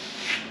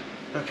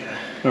 Okay.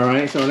 All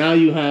right. So now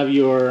you have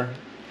your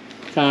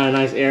kind of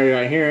nice area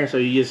right here. So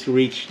you just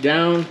reach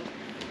down,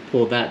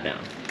 pull that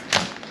down.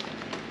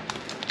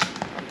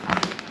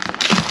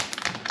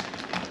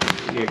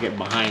 You gotta get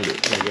behind it.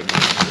 You gotta get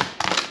behind it.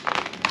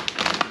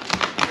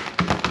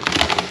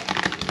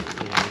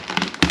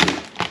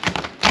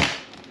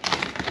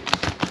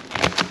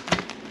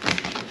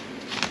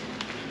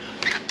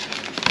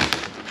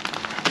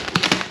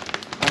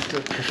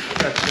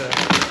 That's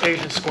the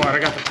Asian squat. I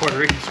got the Puerto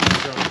Rican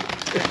squat going.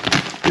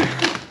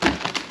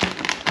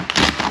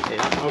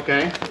 Yeah,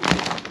 okay.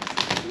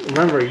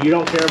 Remember, you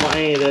don't care about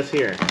any of this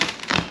here.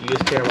 You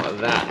just care about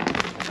that.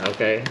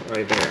 Okay,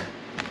 right there.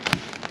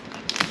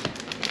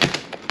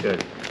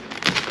 Good.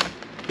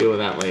 Deal with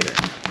that later.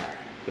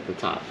 At the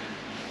top.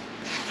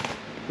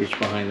 Reach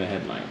behind the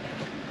headlight.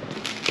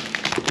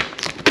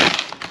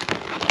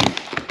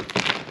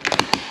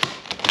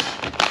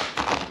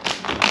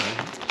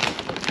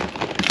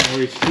 Don't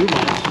reach too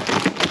much.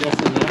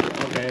 Just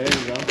enough. Okay, there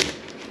you go.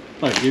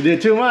 Look, you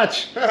did too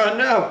much. Oh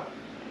no!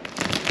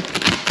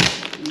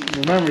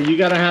 Remember, you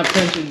gotta have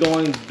tension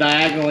going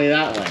diagonally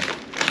that way.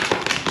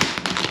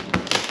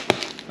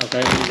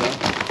 Okay, there you go.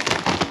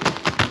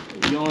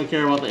 You only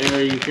care about the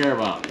area you care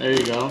about. There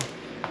you go.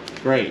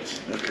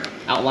 Great. Okay.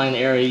 Outline the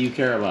area you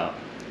care about.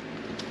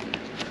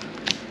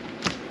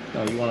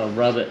 No, you want to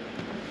rub it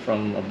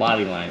from a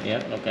body line.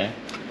 Yep, okay.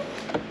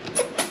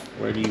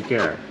 Where do you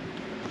care?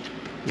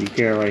 You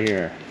care right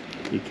here.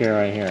 You care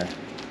right here.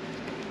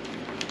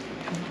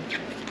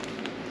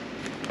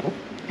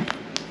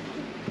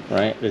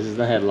 Right? This is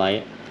the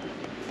headlight.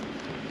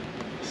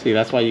 See,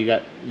 that's why you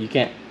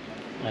can't.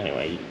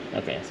 Anyway,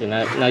 okay. So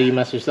now you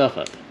mess yourself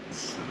up.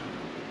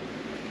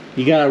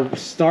 You gotta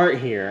start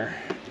here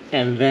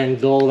and then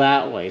go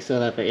that way so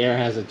that the air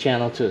has a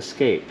channel to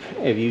escape.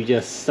 If you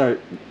just start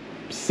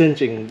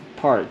cinching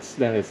parts,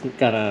 then it's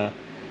gonna.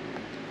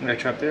 I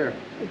trapped air.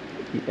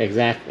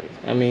 Exactly.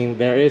 I mean,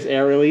 there is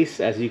air release,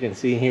 as you can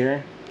see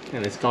here,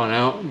 and it's gone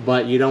out,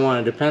 but you don't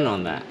want to depend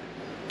on that.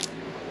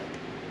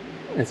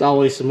 It's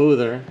always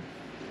smoother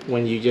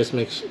when you just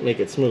make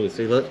it smooth.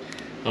 See, look,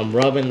 I'm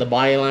rubbing the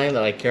body line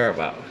that I care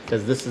about,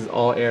 because this is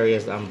all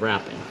areas that I'm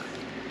wrapping.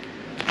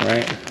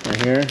 Right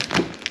here.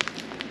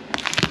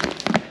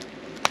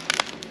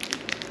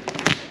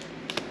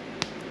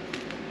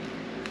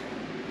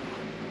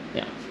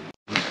 Yeah.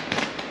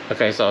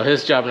 Okay, so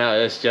his job now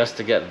is just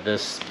to get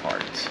this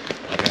part.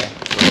 Okay.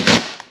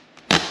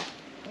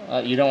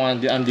 You don't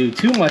want to undo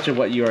too much of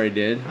what you already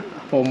did.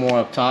 Pull more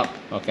up top.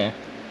 Okay.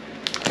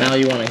 Now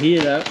you want to heat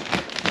it up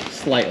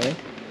slightly,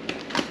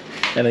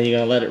 and then you're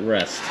gonna let it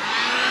rest.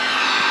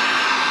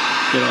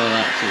 Get all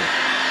that too.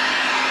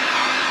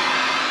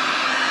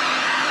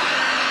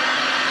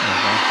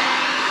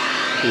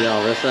 Heat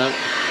all this up.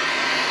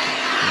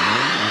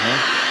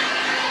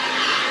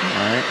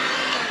 Alright.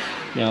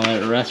 Now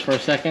let it rest for a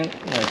second.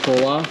 Let it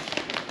cool off.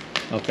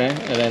 Okay,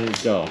 and then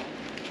go.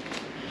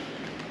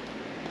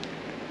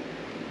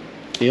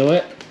 Feel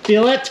it?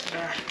 Feel it?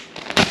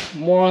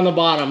 More on the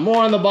bottom.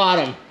 More on the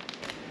bottom.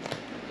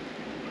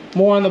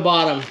 More on the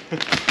bottom.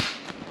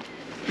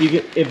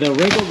 If the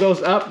wrinkle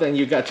goes up, then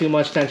you got too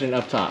much tension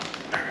up top.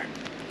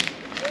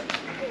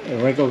 If the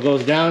wrinkle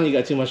goes down, you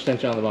got too much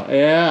tension on the bottom.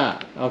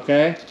 Yeah,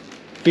 okay.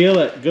 Feel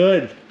it,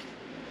 good.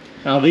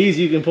 Now these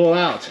you can pull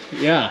out.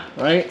 Yeah,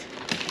 right?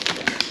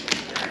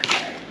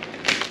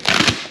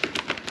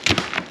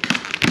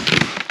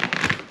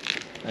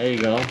 There you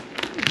go.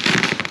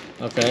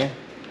 Okay,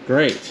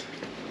 great.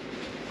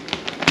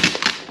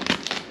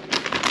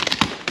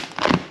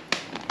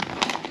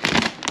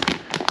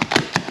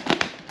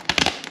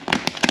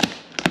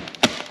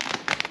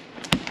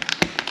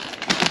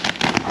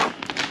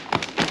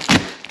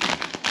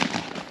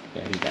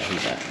 Yeah,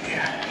 heat that.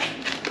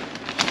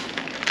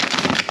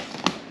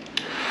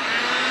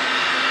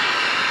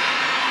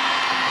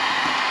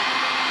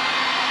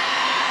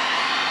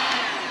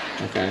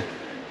 Okay.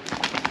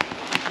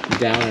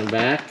 Down and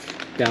back,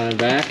 down and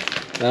back.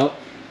 Nope.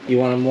 You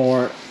want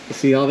more,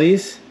 see all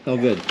these? Oh,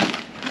 good.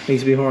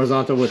 Needs to be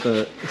horizontal with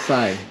the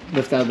side.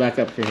 Lift that back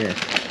up to here.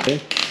 Okay.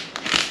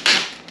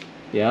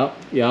 Yep,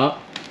 yep.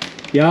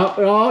 Yep,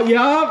 oh,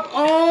 yep.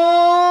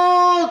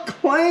 Oh,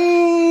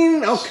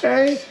 clean.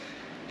 Okay.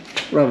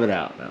 Rub it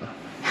out now.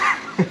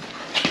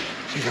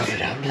 Rub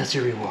it out, that's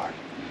your reward.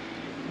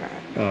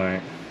 All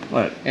right.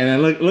 Look, and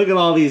then look at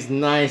all these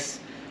nice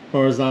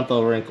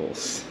horizontal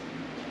wrinkles.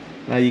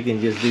 Now you can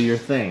just do your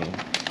thing.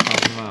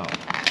 Pop them out.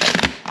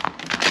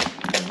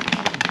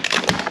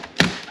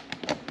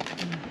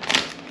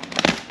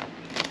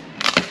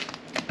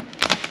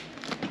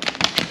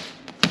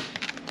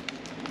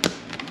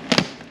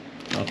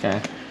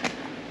 Okay.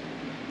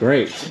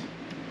 Great.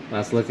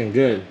 That's looking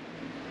good.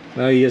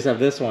 Now you just have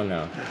this one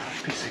now.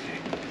 Piece of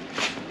cake.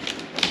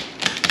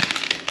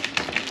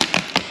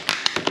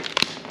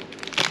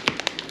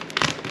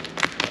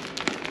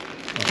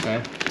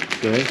 Okay,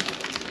 good.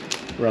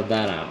 Rub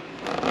that out.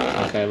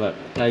 Okay, look.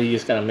 Now you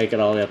just gotta make it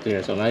all the way up to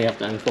here. So now you have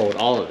to unfold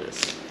all of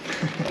this.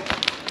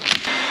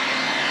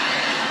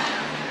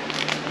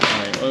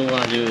 Alright, what we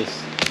wanna do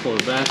is pull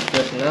it back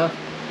just enough,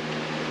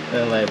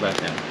 and lay it back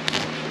down.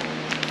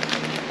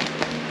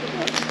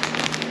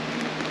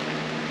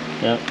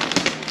 Yep.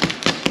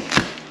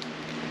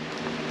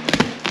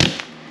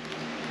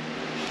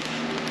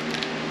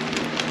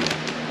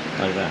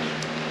 Like that.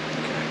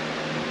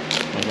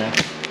 Okay.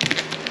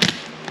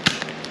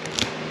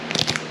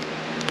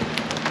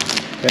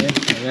 Okay,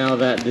 and now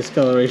that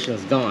discoloration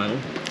is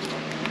gone,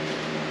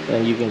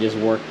 then you can just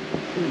work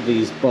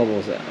these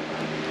bubbles out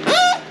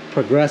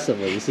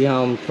progressively. You see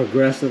how I'm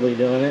progressively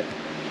doing it?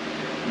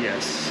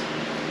 Yes.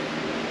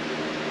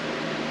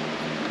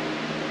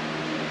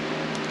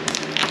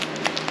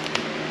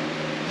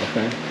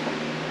 Okay.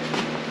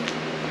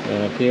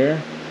 And up here,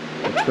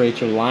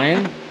 create your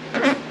line.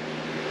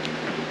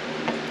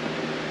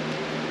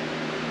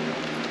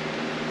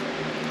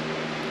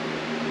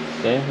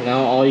 Okay, now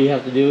all you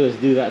have to do is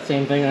do that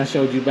same thing I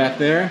showed you back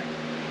there.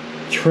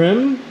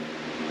 Trim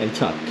and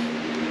tuck.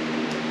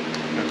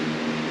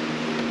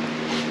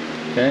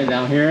 Okay,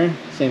 down here,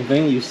 same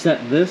thing. You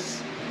set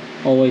this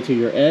all the way to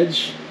your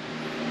edge.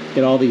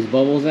 Get all these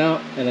bubbles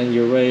out, and then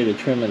you're ready to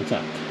trim and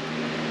tuck.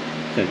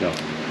 Okay, go.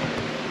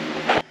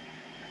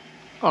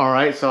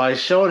 Alright, so I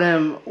showed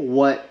him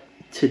what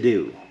to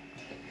do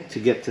to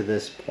get to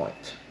this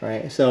point,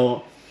 right?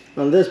 So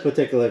on this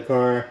particular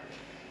car,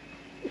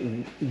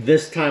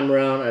 this time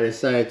around I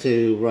decided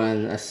to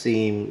run a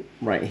seam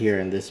right here,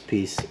 and this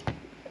piece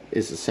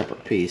is a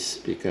separate piece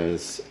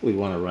because we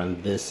want to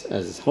run this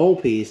as this whole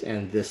piece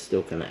and this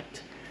still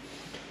connect.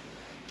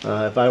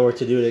 If I were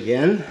to do it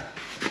again,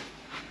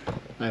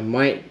 I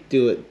might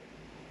do it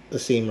the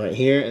seam right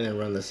here and then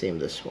run the seam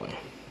this way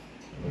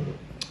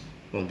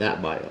on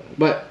that body.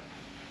 But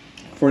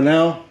for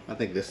now, I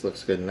think this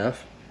looks good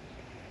enough.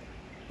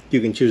 You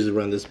can choose to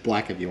run this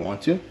black if you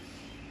want to,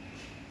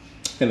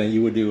 and then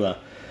you would do a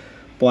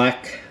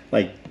black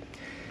like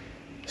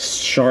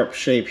sharp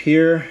shape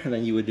here, and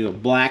then you would do a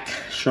black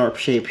sharp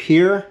shape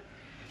here,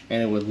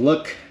 and it would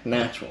look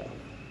natural.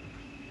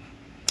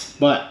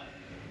 But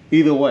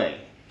either way,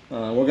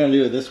 we're gonna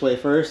do it this way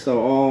first. So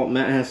all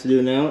Matt has to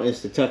do now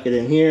is to tuck it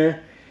in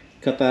here,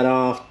 cut that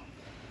off,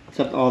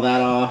 cut all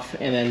that off,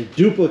 and then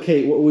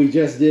duplicate what we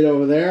just did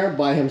over there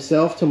by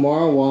himself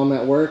tomorrow while I'm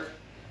at work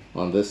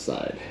on this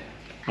side.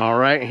 All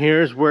right,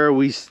 here's where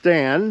we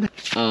stand.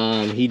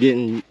 He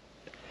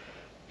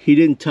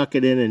didn't tuck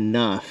it in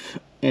enough.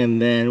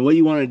 And then what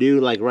you want to do,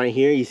 like right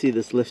here, you see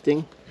this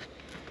lifting?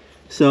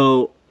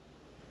 So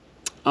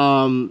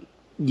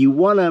you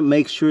want to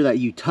make sure that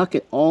you tuck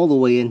it all the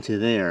way into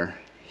there,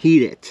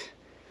 heat it,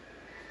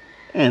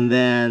 and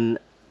then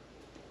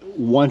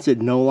once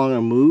it no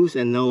longer moves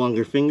and no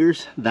longer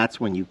fingers, that's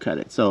when you cut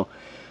it. So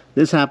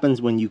this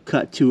happens when you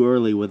cut too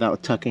early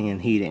without tucking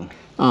and heating.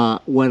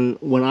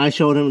 When I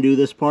showed him to do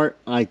this part,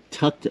 I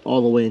tucked it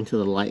all the way into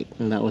the light,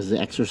 and that was the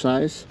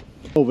exercise.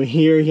 Over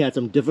here he had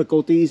some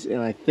difficulties,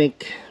 and I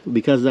think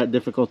because of that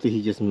difficulty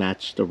he just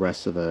matched the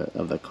rest of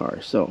the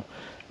car. So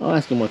I'll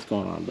ask him what's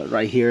going on. But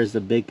right here is the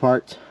big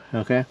part.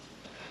 Okay,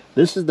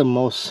 this is the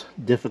most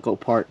difficult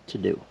part to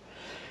do.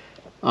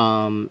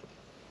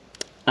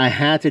 I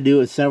had to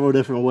do it several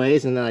different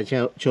ways, and then I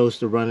chose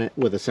to run it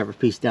with a separate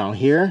piece down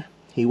here.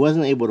 He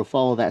wasn't able to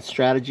follow that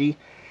strategy,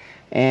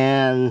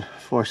 and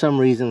for some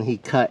reason he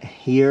cut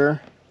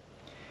here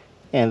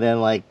and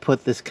then like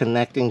put this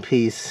connecting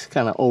piece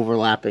kind of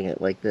overlapping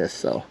it like this.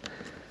 So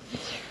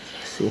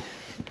see,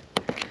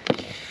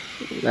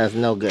 that's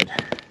no good,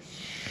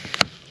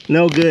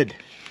 no good.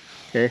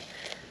 Okay,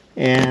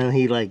 and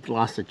he like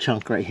lost a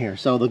chunk right here.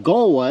 So the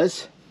goal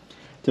was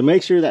to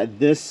make sure that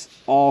this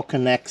all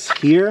connects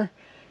here,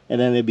 and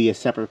then it'd be a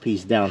separate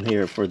piece down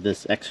here for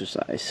this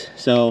exercise.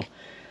 So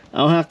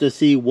I'll have to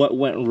see what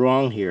went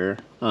wrong here.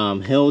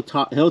 He'll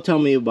tell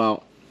me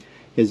about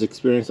his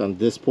experience on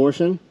this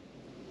portion,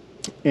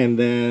 and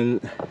then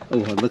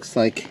it looks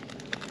like,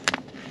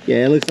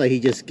 yeah, it looks like he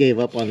just gave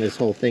up on this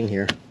whole thing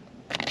here.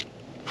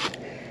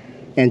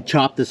 and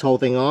chopped this whole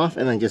thing off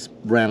and then just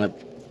ran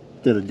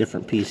it, did a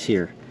different piece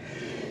here.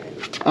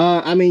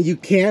 I mean, you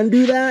can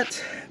do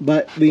that,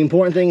 but the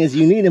important thing is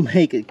you need to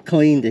make it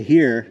clean to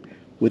here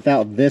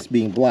without this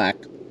being black.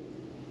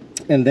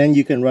 And then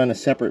you can run a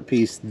separate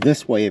piece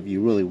this way if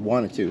you really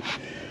wanted to.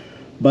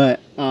 But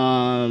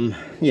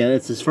yeah,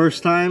 it's his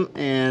first time,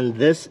 and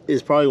this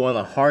is probably one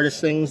of the hardest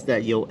things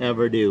that you'll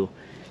ever do,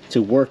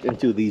 to work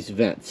into these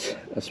vents,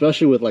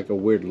 especially with like a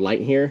weird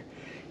light here.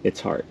 It's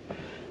hard.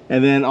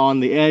 And then on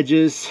the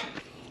edges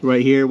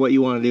right here, what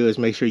you want to do is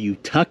make sure you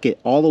tuck it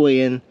all the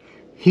way in,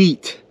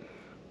 heat,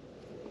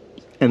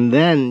 and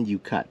then you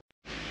cut.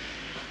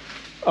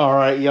 All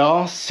right,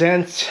 y'all,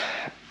 since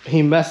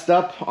he messed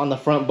up on the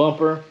front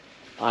bumper,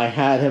 I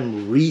had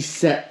him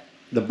reset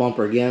the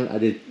bumper again. I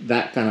did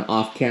that kind of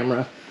off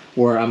camera,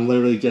 where I'm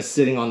literally just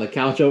sitting on the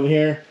couch over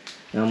here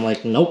and I'm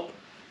like, nope,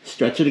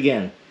 stretch it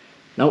again.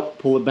 Nope,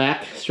 pull it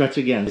back, stretch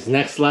it again. His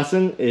next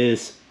lesson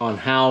is on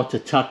how to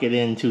tuck it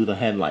into the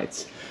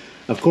headlights.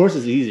 Of course,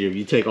 it's easier if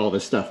you take all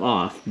this stuff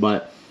off,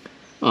 but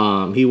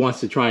he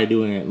wants to try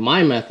doing it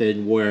my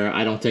method, where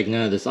I don't take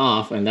none of this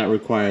off, and that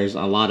requires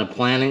a lot of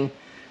planning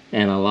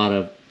and a lot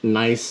of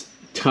nice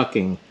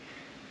tucking.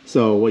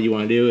 So what you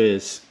want to do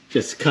is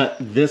just cut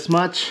this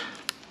much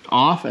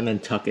off and then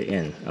tuck it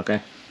in,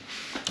 okay?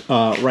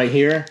 Right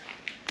here,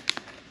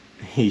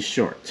 he's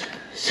short.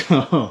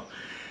 So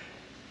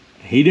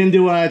he didn't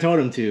do what I told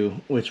him to,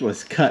 which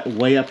was cut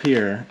way up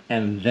here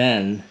and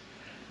then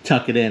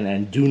tuck it in.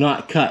 And do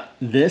not cut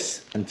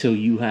this until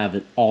you have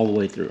it all the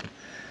way through.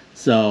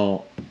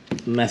 So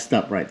messed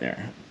up right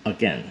there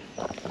again.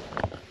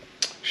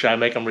 Should I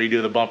make him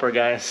redo the bumper,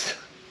 guys,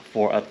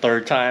 for a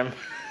third time?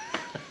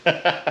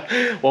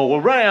 Well, we're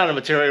running out of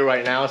material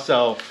right now,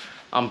 so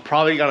I'm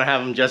probably gonna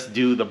have him just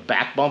do the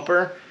back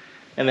bumper,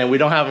 and then we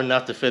don't have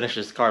enough to finish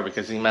this car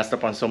because he messed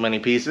up on so many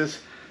pieces.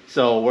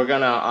 So we're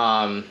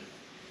gonna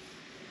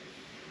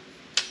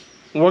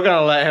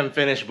let him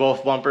finish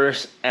both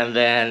bumpers, and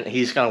then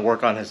he's gonna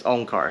work on his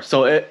own car.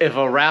 So if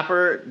a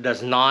wrapper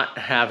does not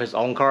have his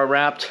own car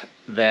wrapped,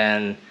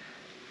 then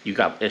you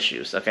got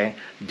issues, okay?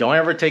 Don't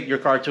ever take your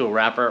car to a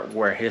wrapper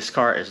where his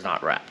car is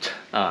not wrapped.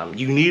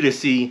 You need to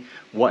see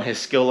what his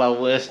skill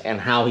level is and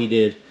how he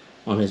did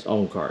on his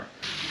own car.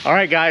 All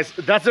right, guys,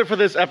 that's it for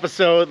this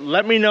episode.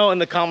 Let me know in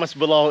the comments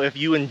below if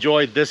you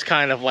enjoyed this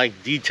kind of like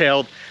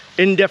detailed,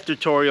 in-depth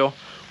tutorial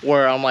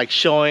where I'm like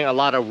showing a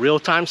lot of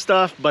real-time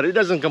stuff, but it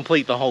doesn't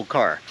complete the whole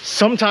car.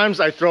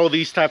 Sometimes I throw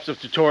these types of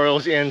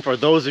tutorials in for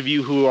those of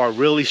you who are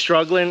really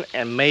struggling,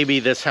 and maybe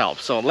this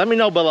helps. So let me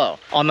know below.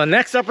 On the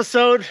next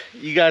episode,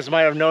 you guys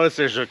might have noticed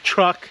there's a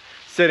truck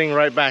sitting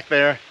right back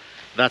there.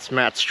 That's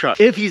Matt's truck.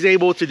 If he's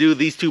able to do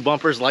these two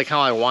bumpers like how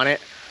I want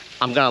it,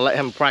 I'm gonna let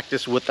him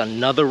practice with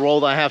another roll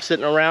that I have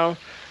sitting around,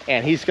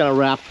 and he's gonna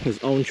wrap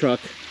his own truck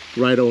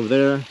right over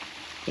there.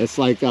 It's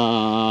like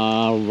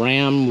a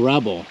Ram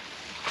Rebel,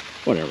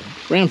 whatever,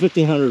 Ram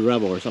 1500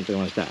 Rebel or something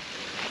like that.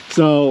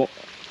 So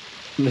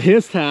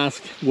his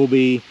task will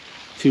be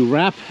to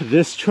wrap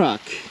this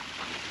truck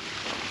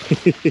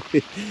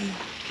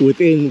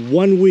within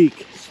 1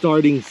 week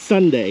starting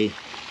Sunday,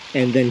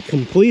 and then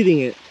completing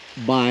it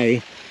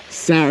by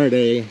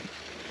Saturday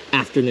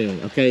afternoon.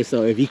 Okay,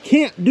 so if he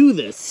can't do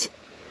this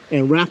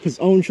and wrap his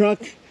own truck,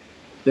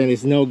 then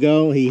it's no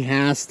go. He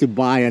has to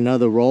buy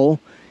another roll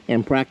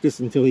and practice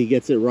until he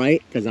gets it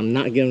right, because I'm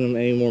not giving him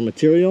any more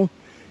material.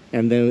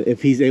 And then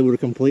if he's able to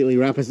completely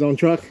wrap his own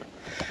truck,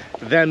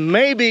 then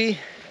maybe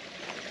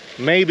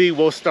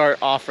we'll start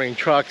offering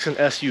trucks and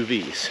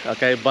SUVs,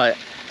 okay? But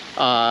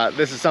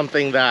this is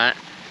something that,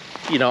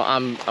 you know,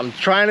 I'm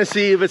trying to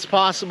see if it's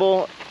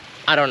possible.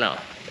 I don't know.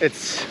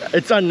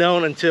 It's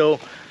unknown until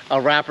a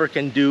wrapper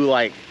can do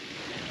like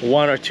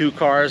 1 or 2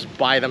 cars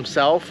by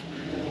themselves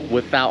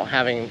without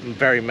having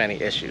very many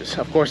issues.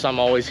 Of course, I'm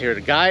always here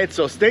to guide,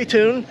 so stay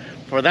tuned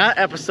for that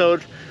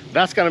episode.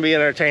 That's gonna be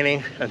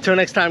entertaining. Until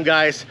next time,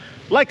 guys,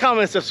 like,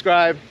 comment,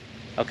 subscribe.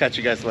 I'll catch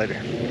you guys later.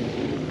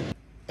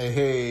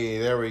 Hey,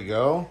 there we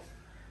go.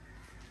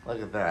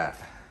 Look at that.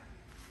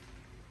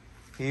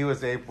 He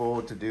was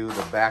able to do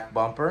the back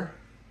bumper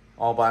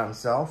all by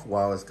himself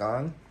while it's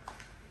gone.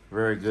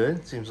 Very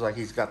good. Seems like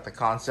he's got the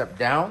concept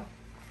down.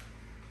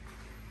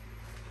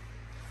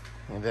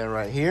 And then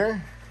right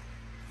here,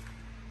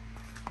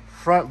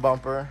 front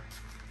bumper,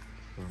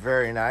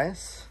 very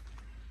nice.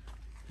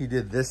 He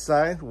did this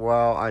side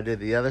while I did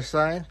the other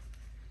side,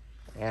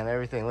 and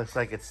everything looks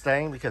like it's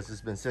staying because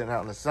it's been sitting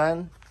out in the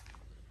sun.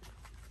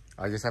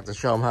 I just have to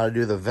show him how to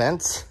do the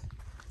vents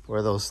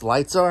where those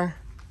lights are,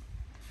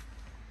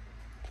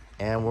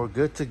 and we're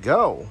good to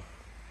go.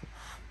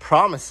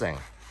 Promising.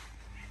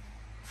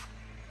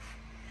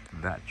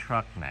 That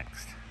truck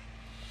next.